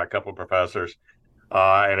originally by a couple of professors,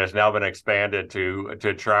 and has now been expanded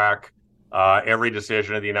to track every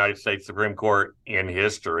decision of the United States Supreme Court in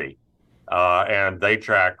history. And they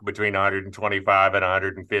track between 125 and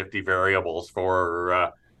 150 variables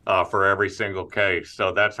for every single case.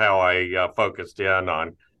 So that's how I focused in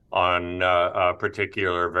on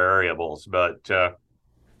particular variables. But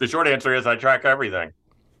the short answer is I track everything.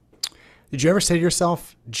 Did you ever say to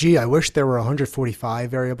yourself, gee, I wish there were 145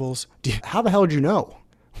 variables? How the hell did you know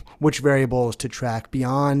which variables to track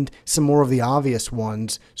beyond some more of the obvious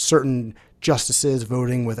ones, certain justices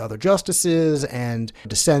voting with other justices and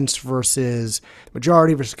dissents versus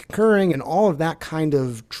majority versus concurring, and all of that kind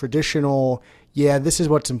of traditional, this is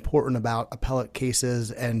what's important about appellate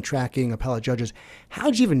cases and tracking appellate judges?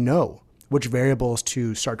 How'd you even know which variables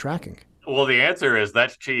to start tracking? Well, the answer is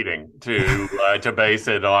that's cheating to base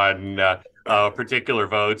it on particular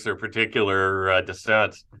votes or particular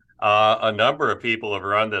dissents. A number of people have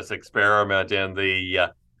run this experiment in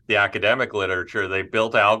the academic literature. They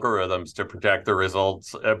built algorithms to predict the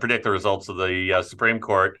results of the Supreme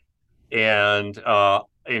Court, and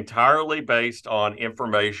entirely based on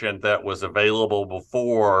information that was available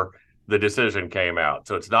before the decision came out.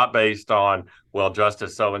 So it's not based on, well,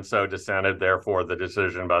 Justice so-and-so dissented, therefore the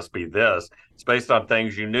decision must be this. It's based on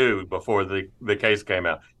things you knew before the case came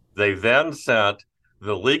out. They then sent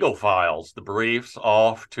the legal files, the briefs,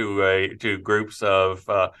 off to groups of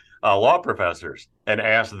law professors and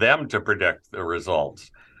asked them to predict the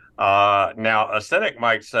results. Now, a cynic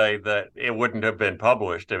might say that it wouldn't have been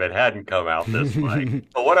published if it hadn't come out this way.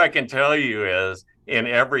 But what I can tell you is, in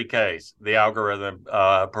every case, the algorithm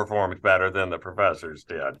performed better than the professors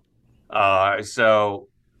did. So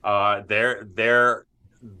the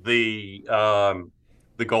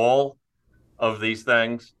goal of these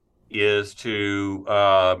things is to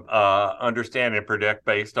understand and predict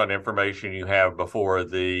based on information you have before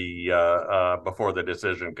the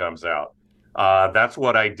decision comes out. That's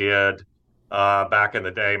what I did back in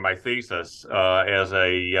the day. My thesis as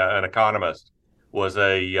an economist was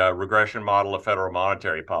a regression model of federal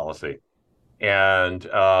monetary policy. And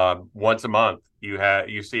once a month,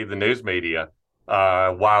 you see the news media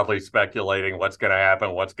wildly speculating what's going to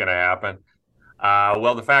happen, what's going to happen.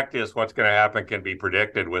 Well, the fact is, what's going to happen can be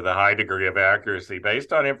predicted with a high degree of accuracy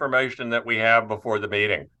based on information that we have before the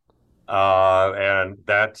meeting. And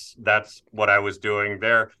that's what I was doing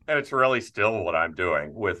there, and it's really still what I'm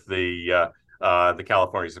doing with the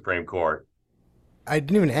California Supreme Court. I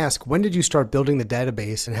didn't even ask, when did you start building the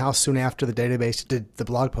database, and how soon after the database did the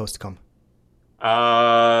blog post come?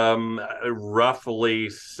 Roughly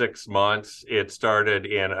 6 months. It started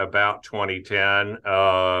in about 2010.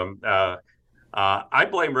 I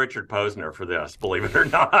blame Richard Posner for this, believe it or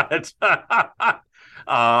not.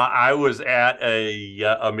 I was at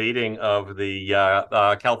a meeting of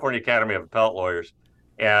the California Academy of Appellate Lawyers,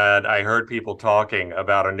 and I heard people talking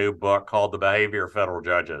about a new book called The Behavior of Federal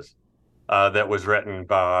Judges that was written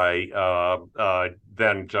by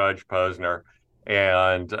then Judge Posner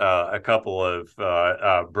and a couple of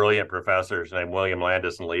brilliant professors named William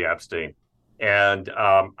Landis and Lee Epstein. And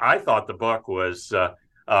I thought the book was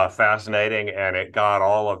fascinating, and it got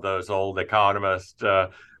all of those old economist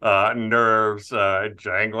nerves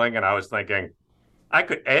jangling. And I was thinking, I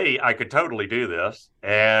could totally do this,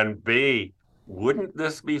 and B, wouldn't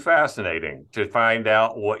this be fascinating to find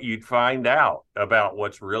out what you'd find out about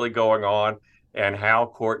what's really going on and how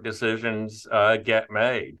court decisions get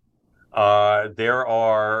made? There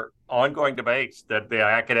are ongoing debates that the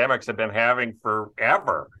academics have been having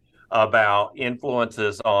forever about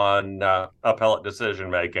influences on appellate decision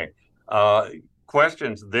making.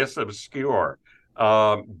 Questions this obscure.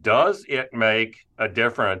 Does it make a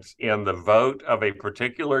difference in the vote of a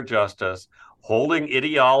particular justice, holding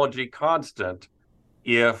ideology constant,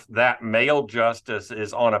 if that male justice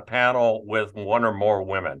is on a panel with one or more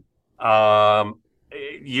women?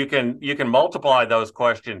 You can multiply those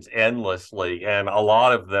questions endlessly, and a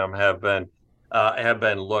lot of them have been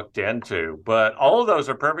looked into. But all of those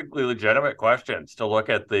are perfectly legitimate questions to look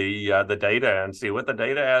at the data and see what the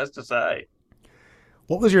data has to say.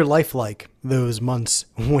 What was your life like those months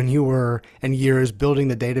when you were, and years, building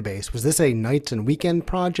the database? Was this a night and weekend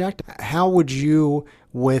project? How would you,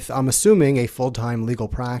 with, I'm assuming, a full-time legal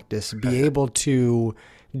practice, be able to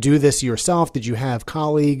do this yourself? Did you have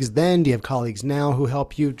colleagues then? Do you have colleagues now who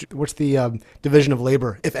help you? What's the division of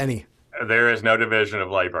labor, if any? There is no division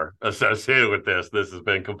of labor associated with this. This has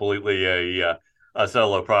been completely a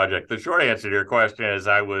solo project. The short answer to your question is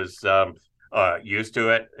I was used to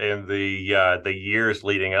it. In the years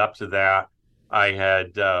leading up to that, I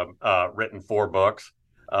had written 4 books,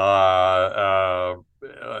 a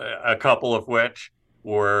couple of which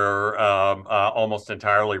were almost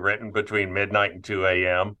entirely written between midnight and 2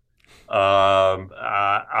 a.m.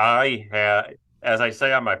 I had, as I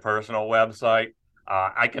say on my personal website,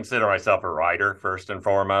 I consider myself a writer first and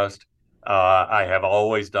foremost. I have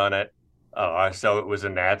always done it, so it was a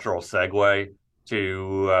natural segue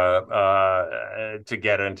to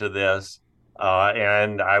get into this,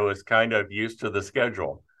 and I was kind of used to the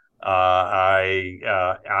schedule. I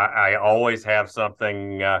always have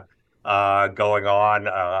something going on.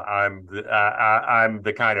 I'm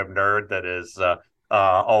the kind of nerd that is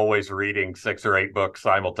always reading 6 or 8 books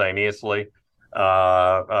simultaneously.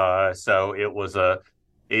 So it was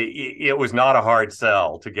it was not a hard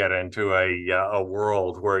sell to get into a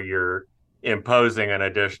world where you're imposing an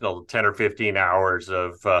additional 10 or 15 hours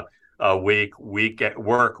of week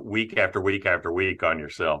after week after week on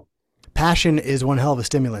yourself. Passion is one hell of a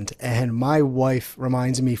stimulant, and my wife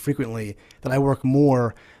reminds me frequently that I work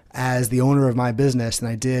more as the owner of my business than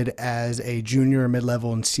I did as a junior,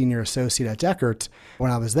 mid-level, and senior associate at Deckert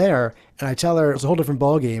when I was there. And I tell her it's a whole different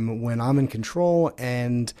ballgame when I'm in control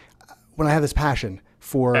and when I have this passion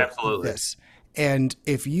for this. And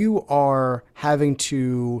if you are having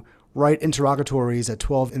to write interrogatories at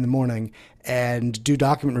 12 in the morning and do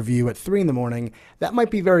document review at 3 in the morning, that might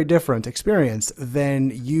be a very different experience than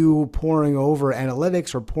you poring over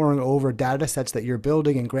analytics or poring over data sets that you're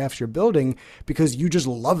building and graphs you're building because you just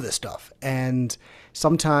love this stuff. And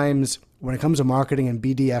sometimes when it comes to marketing and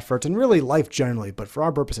BD efforts, and really life generally, but for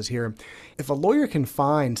our purposes here, if a lawyer can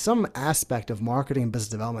find some aspect of marketing and business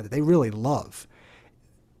development that they really love,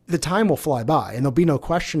 the time will fly by and there'll be no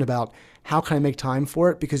question about how can I make time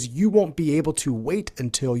for it, because you won't be able to wait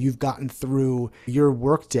until you've gotten through your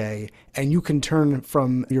work day and you can turn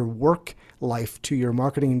from your work life to your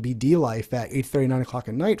marketing and BD life at 8:30, 9 o'clock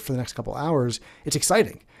at night for the next couple hours. It's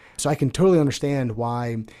exciting. So I can totally understand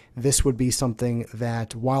why this would be something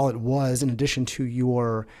that, while it was in addition to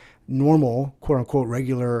your normal, quote unquote,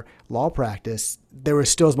 regular law practice, there was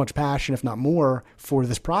still as much passion, if not more, for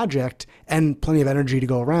this project and plenty of energy to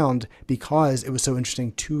go around because it was so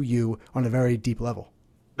interesting to you on a very deep level.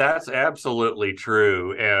 That's absolutely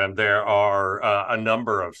true. And there are a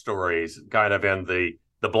number of stories kind of in the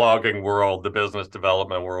blogging world, the business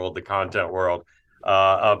development world, the content world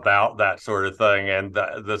about that sort of thing. And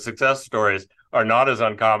the success stories are not as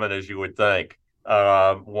uncommon as you would think.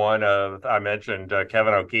 I mentioned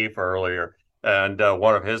Kevin O'Keefe earlier, and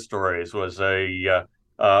one of his stories was a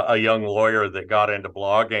young lawyer that got into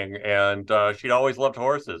blogging, and she'd always loved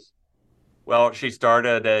horses. Well, she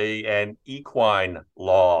started an equine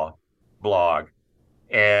law blog,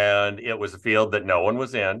 and it was a field that no one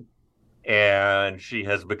was in. And she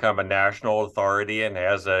has become a national authority and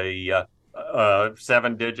has a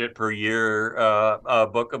 7-digit per year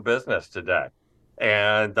book of business today.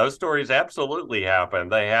 And those stories absolutely happen.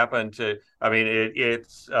 They happen to, I mean,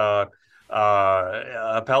 it's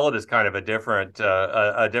appellate is kind of a different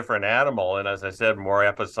animal, and as I said, more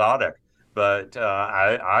episodic. But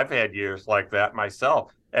I've had years like that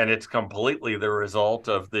myself, and it's completely the result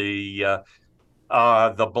of the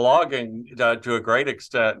blogging to a great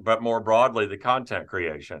extent, but more broadly, the content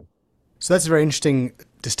creation. So that's a very interesting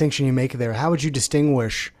distinction you make there. How would you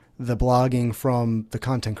distinguish the blogging from the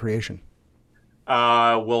content creation?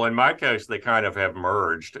 Well, in my case, they kind of have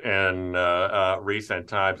merged in recent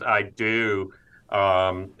times. I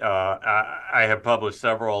have published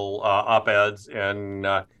several op-eds in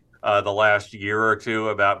the last year or two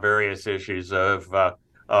about various issues of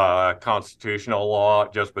constitutional law,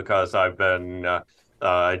 just because I've been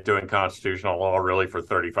doing constitutional law really for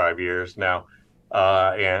 35 years now.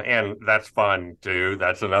 And that's fun too.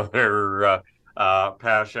 That's another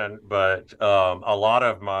passion. But a lot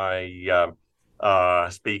of my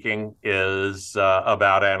speaking is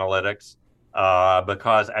about analytics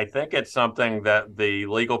because I think it's something that the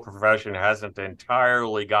legal profession hasn't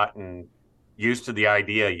entirely gotten used to the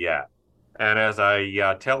idea yet. And as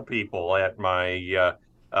I tell people at my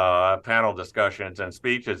panel discussions and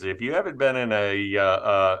speeches, if you haven't been in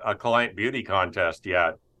a client beauty contest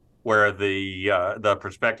yet, where the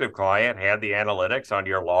prospective client had the analytics on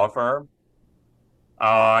your law firm,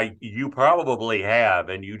 you probably have,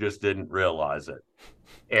 and you just didn't realize it.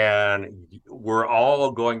 And we're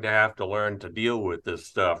all going to have to learn to deal with this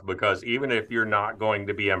stuff, because even if you're not going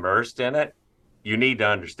to be immersed in it, you need to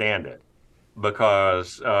understand it.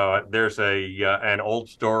 Because there's an old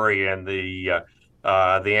story in the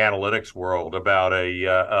analytics world about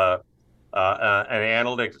an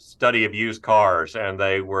analytics study of used cars, and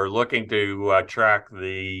they were looking to track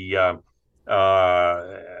the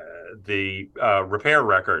repair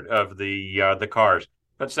record of the cars.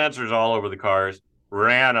 Put sensors all over the cars,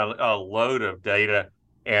 ran a load of data,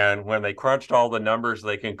 and when they crunched all the numbers,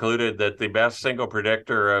 they concluded that the best single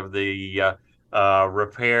predictor of the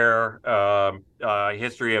repair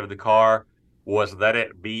history of the car was that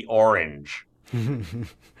it be orange.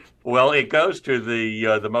 Well, it goes to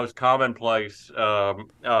the most commonplace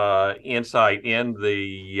insight in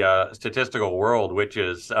the statistical world, which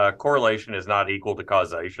is correlation is not equal to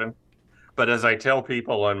causation. But as I tell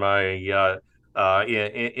people in my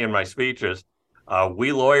speeches,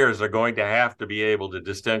 we lawyers are going to have to be able to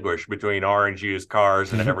distinguish between orange used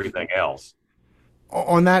cars and everything else.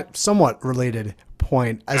 On that somewhat related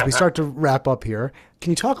point, as we start to wrap up here,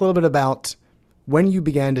 can you talk a little bit about when you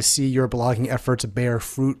began to see your blogging efforts bear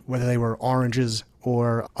fruit, whether they were oranges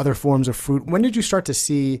or other forms of fruit? When did you start to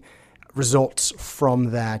see results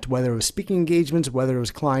from that, whether it was speaking engagements, whether it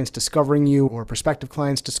was clients discovering you or prospective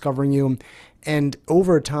clients discovering you? And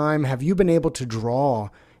over time, have you been able to draw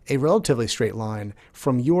a relatively straight line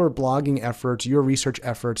from your blogging efforts, your research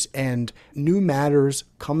efforts, and new matters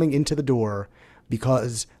coming into the door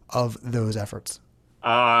because of those efforts?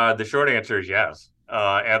 The short answer is yes,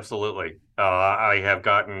 absolutely. I have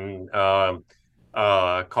gotten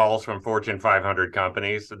calls from Fortune 500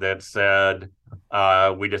 companies that said,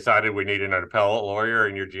 we decided we needed an appellate lawyer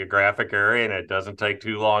in your geographic area, and it doesn't take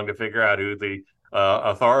too long to figure out who the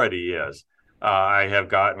authority is. I have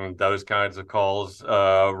gotten those kinds of calls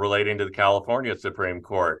relating to the California Supreme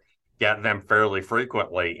Court, get them fairly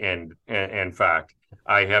frequently. In fact,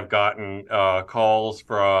 I have gotten calls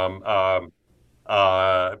from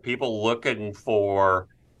people looking for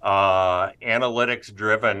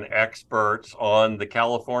analytics-driven experts on the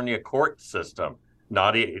California court system,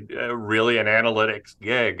 not really an analytics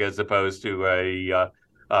gig as opposed to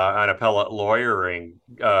an appellate lawyering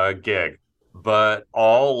gig. But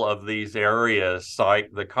all of these areas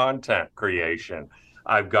cite the content creation.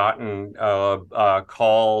 I've gotten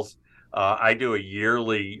calls. I do a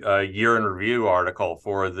yearly year in review article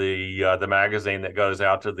for the magazine that goes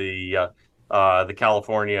out to the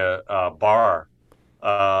California bar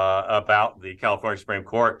about the California Supreme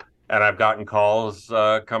Court, and I've gotten calls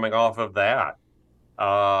coming off of that.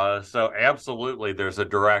 So absolutely, there's a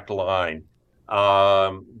direct line.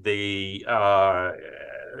 The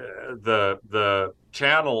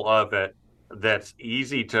channel of it that's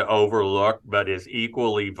easy to overlook but is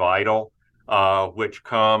equally vital, which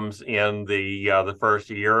comes in the first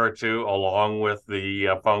year or two, along with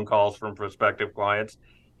the phone calls from prospective clients,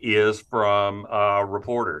 is from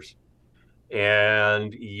reporters.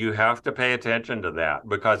 And you have to pay attention to that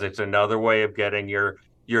because it's another way of getting your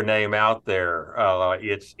name out there.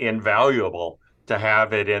 It's invaluable to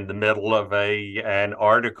have it in the middle of an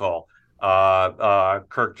article.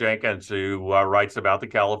 Kirk Jenkins, who writes about the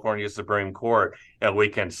California Supreme Court, and we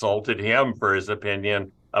consulted him for his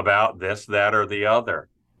opinion about this, that, or the other.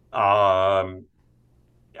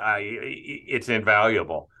 It's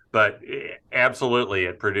invaluable, but absolutely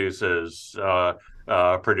it produces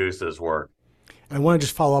work. I want to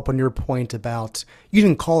just follow up on your point about, you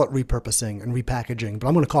didn't call it repurposing and repackaging, but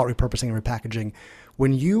I'm going to call it repurposing and repackaging.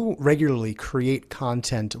 When you regularly create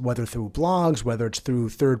content, whether through blogs, whether it's through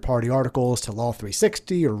third-party articles to Law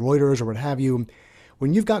 360 or Reuters or what have you,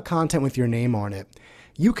 when you've got content with your name on it,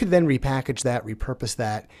 you could then repackage that, repurpose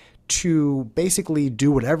that to basically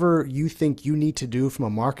do whatever you think you need to do from a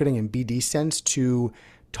marketing and BD sense to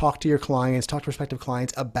talk to your clients, talk to prospective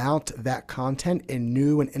clients about that content in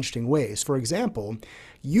new and interesting ways. For example,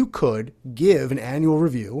 you could give an annual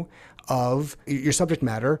review of your subject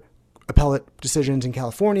matter, appellate decisions in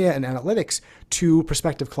California and analytics, to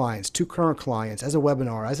prospective clients, to current clients, as a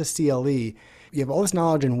webinar, as a CLE. You have all this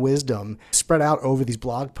knowledge and wisdom spread out over these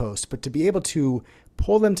blog posts, but to be able to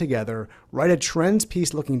pull them together, write a trends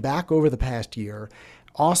piece looking back over the past year,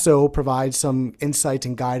 also provide some insights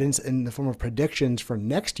and guidance in the form of predictions for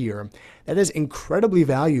next year, that is incredibly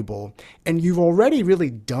valuable. And you've already really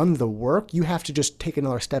done the work. You have to just take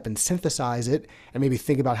another step and synthesize it and maybe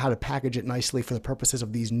think about how to package it nicely for the purposes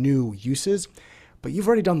of these new uses. But you've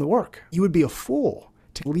already done the work. You would be a fool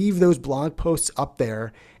to leave those blog posts up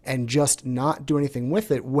there and just not do anything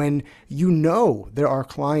with it when you know there are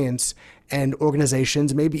clients and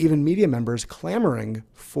organizations, maybe even media members, clamoring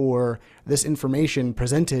for this information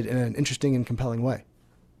presented in an interesting and compelling way.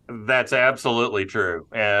 That's absolutely true.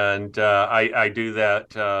 And I do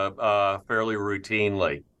that fairly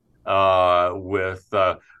routinely with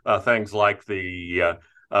things like the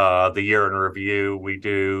year in review. We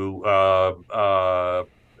do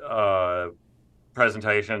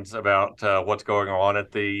presentations about what's going on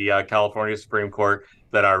at the California Supreme Court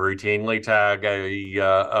that I routinely tag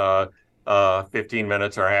a 15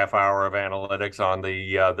 minutes or a half hour of analytics on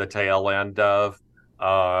the tail end of.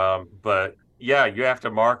 But yeah, you have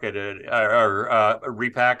to market it or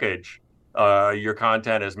repackage your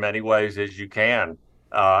content as many ways as you can,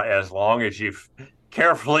 as long as you've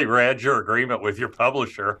carefully read your agreement with your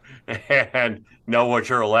publisher and know what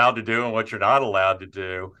you're allowed to do and what you're not allowed to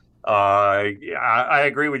do. I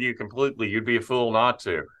agree with you completely. You'd be a fool not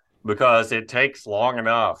to, because it takes long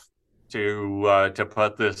enough to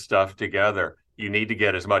put this stuff together. You need to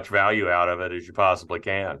get as much value out of it as you possibly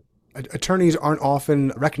can. Attorneys aren't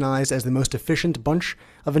often recognized as the most efficient bunch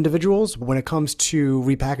of individuals. When it comes to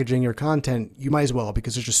repackaging your content, you might as well,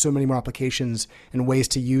 because there's just so many more applications and ways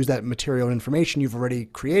to use that material and information you've already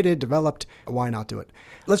created, developed. Why not do it?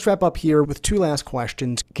 Let's wrap up here with two last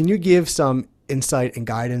questions. Can you give some insight and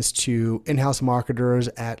guidance to in-house marketers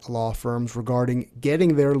at law firms regarding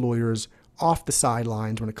getting their lawyers off the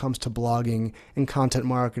sidelines when it comes to blogging and content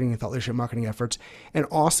marketing and thought leadership marketing efforts, and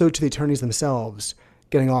also to the attorneys themselves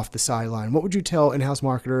getting off the sideline? What would you tell in-house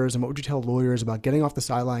marketers and what would you tell lawyers about getting off the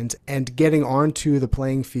sidelines and getting onto the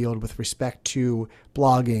playing field with respect to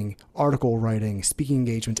blogging, article writing, speaking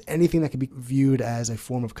engagements, anything that could be viewed as a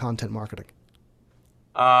form of content marketing?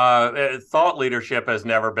 Thought leadership has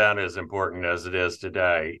never been as important as it is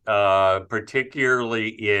today, particularly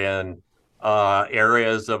in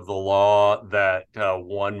areas of the law that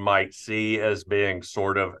one might see as being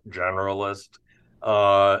sort of generalist.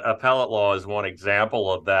 Appellate law is one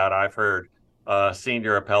example of that. I've heard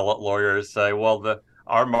senior appellate lawyers say, well,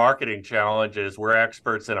 our marketing challenge is we're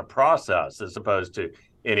experts in a process as opposed to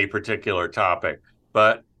any particular topic.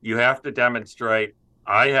 But you have to demonstrate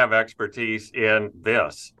I have expertise in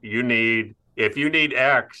this. If you need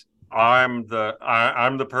X, I'm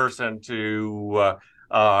the person to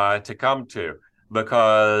come to,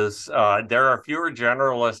 because there are fewer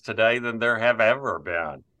generalists today than there have ever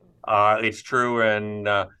been. It's true in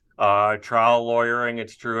trial lawyering.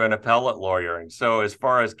 It's true in appellate lawyering. So as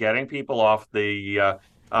far as getting people off the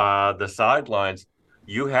sidelines,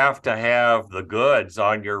 you have to have the goods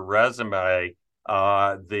on your resume,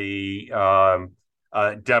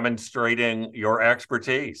 demonstrating your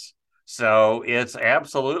expertise. So it's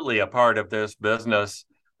absolutely a part of this business,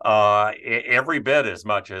 every bit as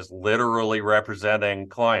much as literally representing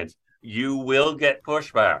clients. You will get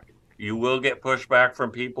pushback. You will get pushback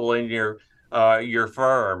from people in your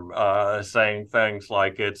firm, saying things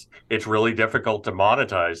like it's really difficult to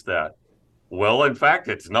monetize that. Well, in fact,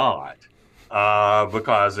 it's not,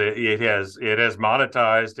 because it has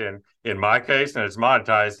monetized in my case, and it's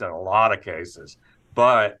monetized in a lot of cases.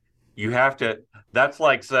 But you have to. That's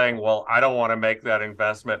like saying, well, I don't want to make that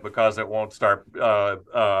investment because it won't start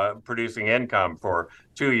producing income for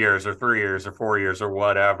 2 years or 3 years or 4 years or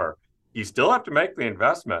whatever. You still have to make the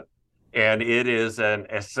investment. And it is an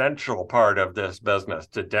essential part of this business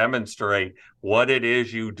to demonstrate what it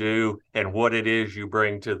is you do and what it is you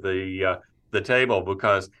bring to the table,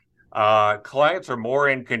 because clients are more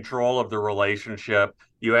in control of the relationship.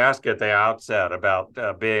 You asked at the outset about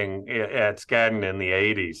being at Skadden in the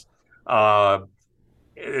 80s.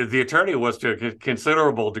 The attorney was to a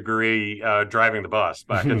considerable degree driving the bus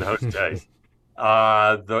back in those days.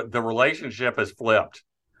 The relationship has flipped.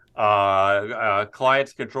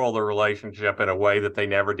 Clients control the relationship in a way that they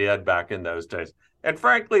never did back in those days. And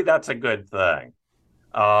frankly, that's a good thing.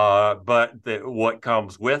 But what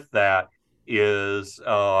comes with that is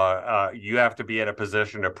you have to be in a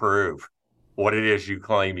position to prove what it is you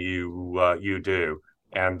claim you do.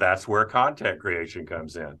 And that's where content creation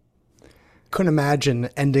comes in. Couldn't imagine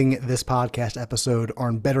ending this podcast episode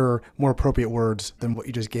on better, more appropriate words than what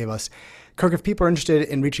you just gave us. Kirk, if people are interested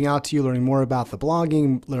in reaching out to you, learning more about the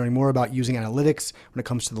blogging, learning more about using analytics when it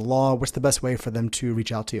comes to the law, what's the best way for them to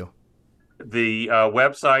reach out to you? The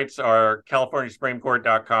websites are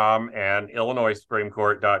CaliforniaSupremeCourt.com and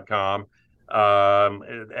IllinoisSupremeCourt.com.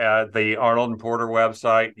 At the Arnold and Porter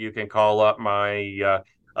website, you can call up my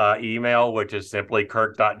email, which is simply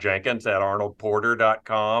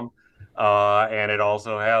kirk.jenkins@arnoldporter.com. And it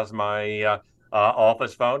also has my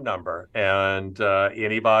office phone number, and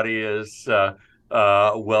anybody is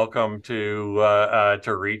welcome to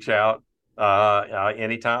reach out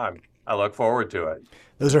anytime. I look forward to it.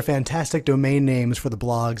 Those are fantastic domain names for the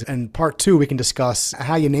blogs. And part 2, we can discuss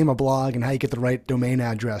how you name a blog and how you get the right domain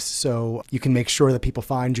address so you can make sure that people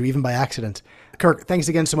find you even by accident. Kirk, thanks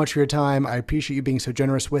again so much for your time. I appreciate you being so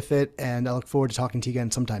generous with it, and I look forward to talking to you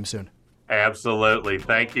again sometime soon. Absolutely.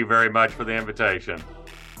 Thank you very much for the invitation.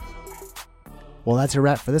 Well, that's a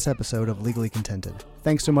wrap for this episode of Legally Contented.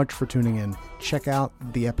 Thanks so much for tuning in. Check out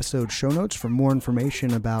the episode show notes for more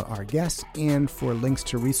information about our guests and for links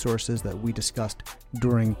to resources that we discussed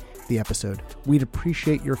during the episode. We'd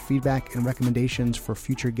appreciate your feedback and recommendations for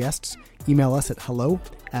future guests. Email us at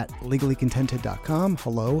hello@legallycontented.com,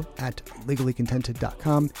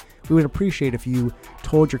 hello@legallycontented.com. We would appreciate if you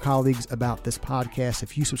told your colleagues about this podcast,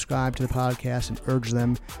 if you subscribe to the podcast and urge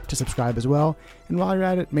them to subscribe as well. And while you're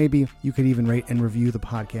at it, maybe you could even rate and review the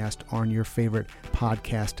podcast on your favorite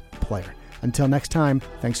podcast player. Until next time,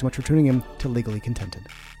 thanks so much for tuning in to Legally Contented.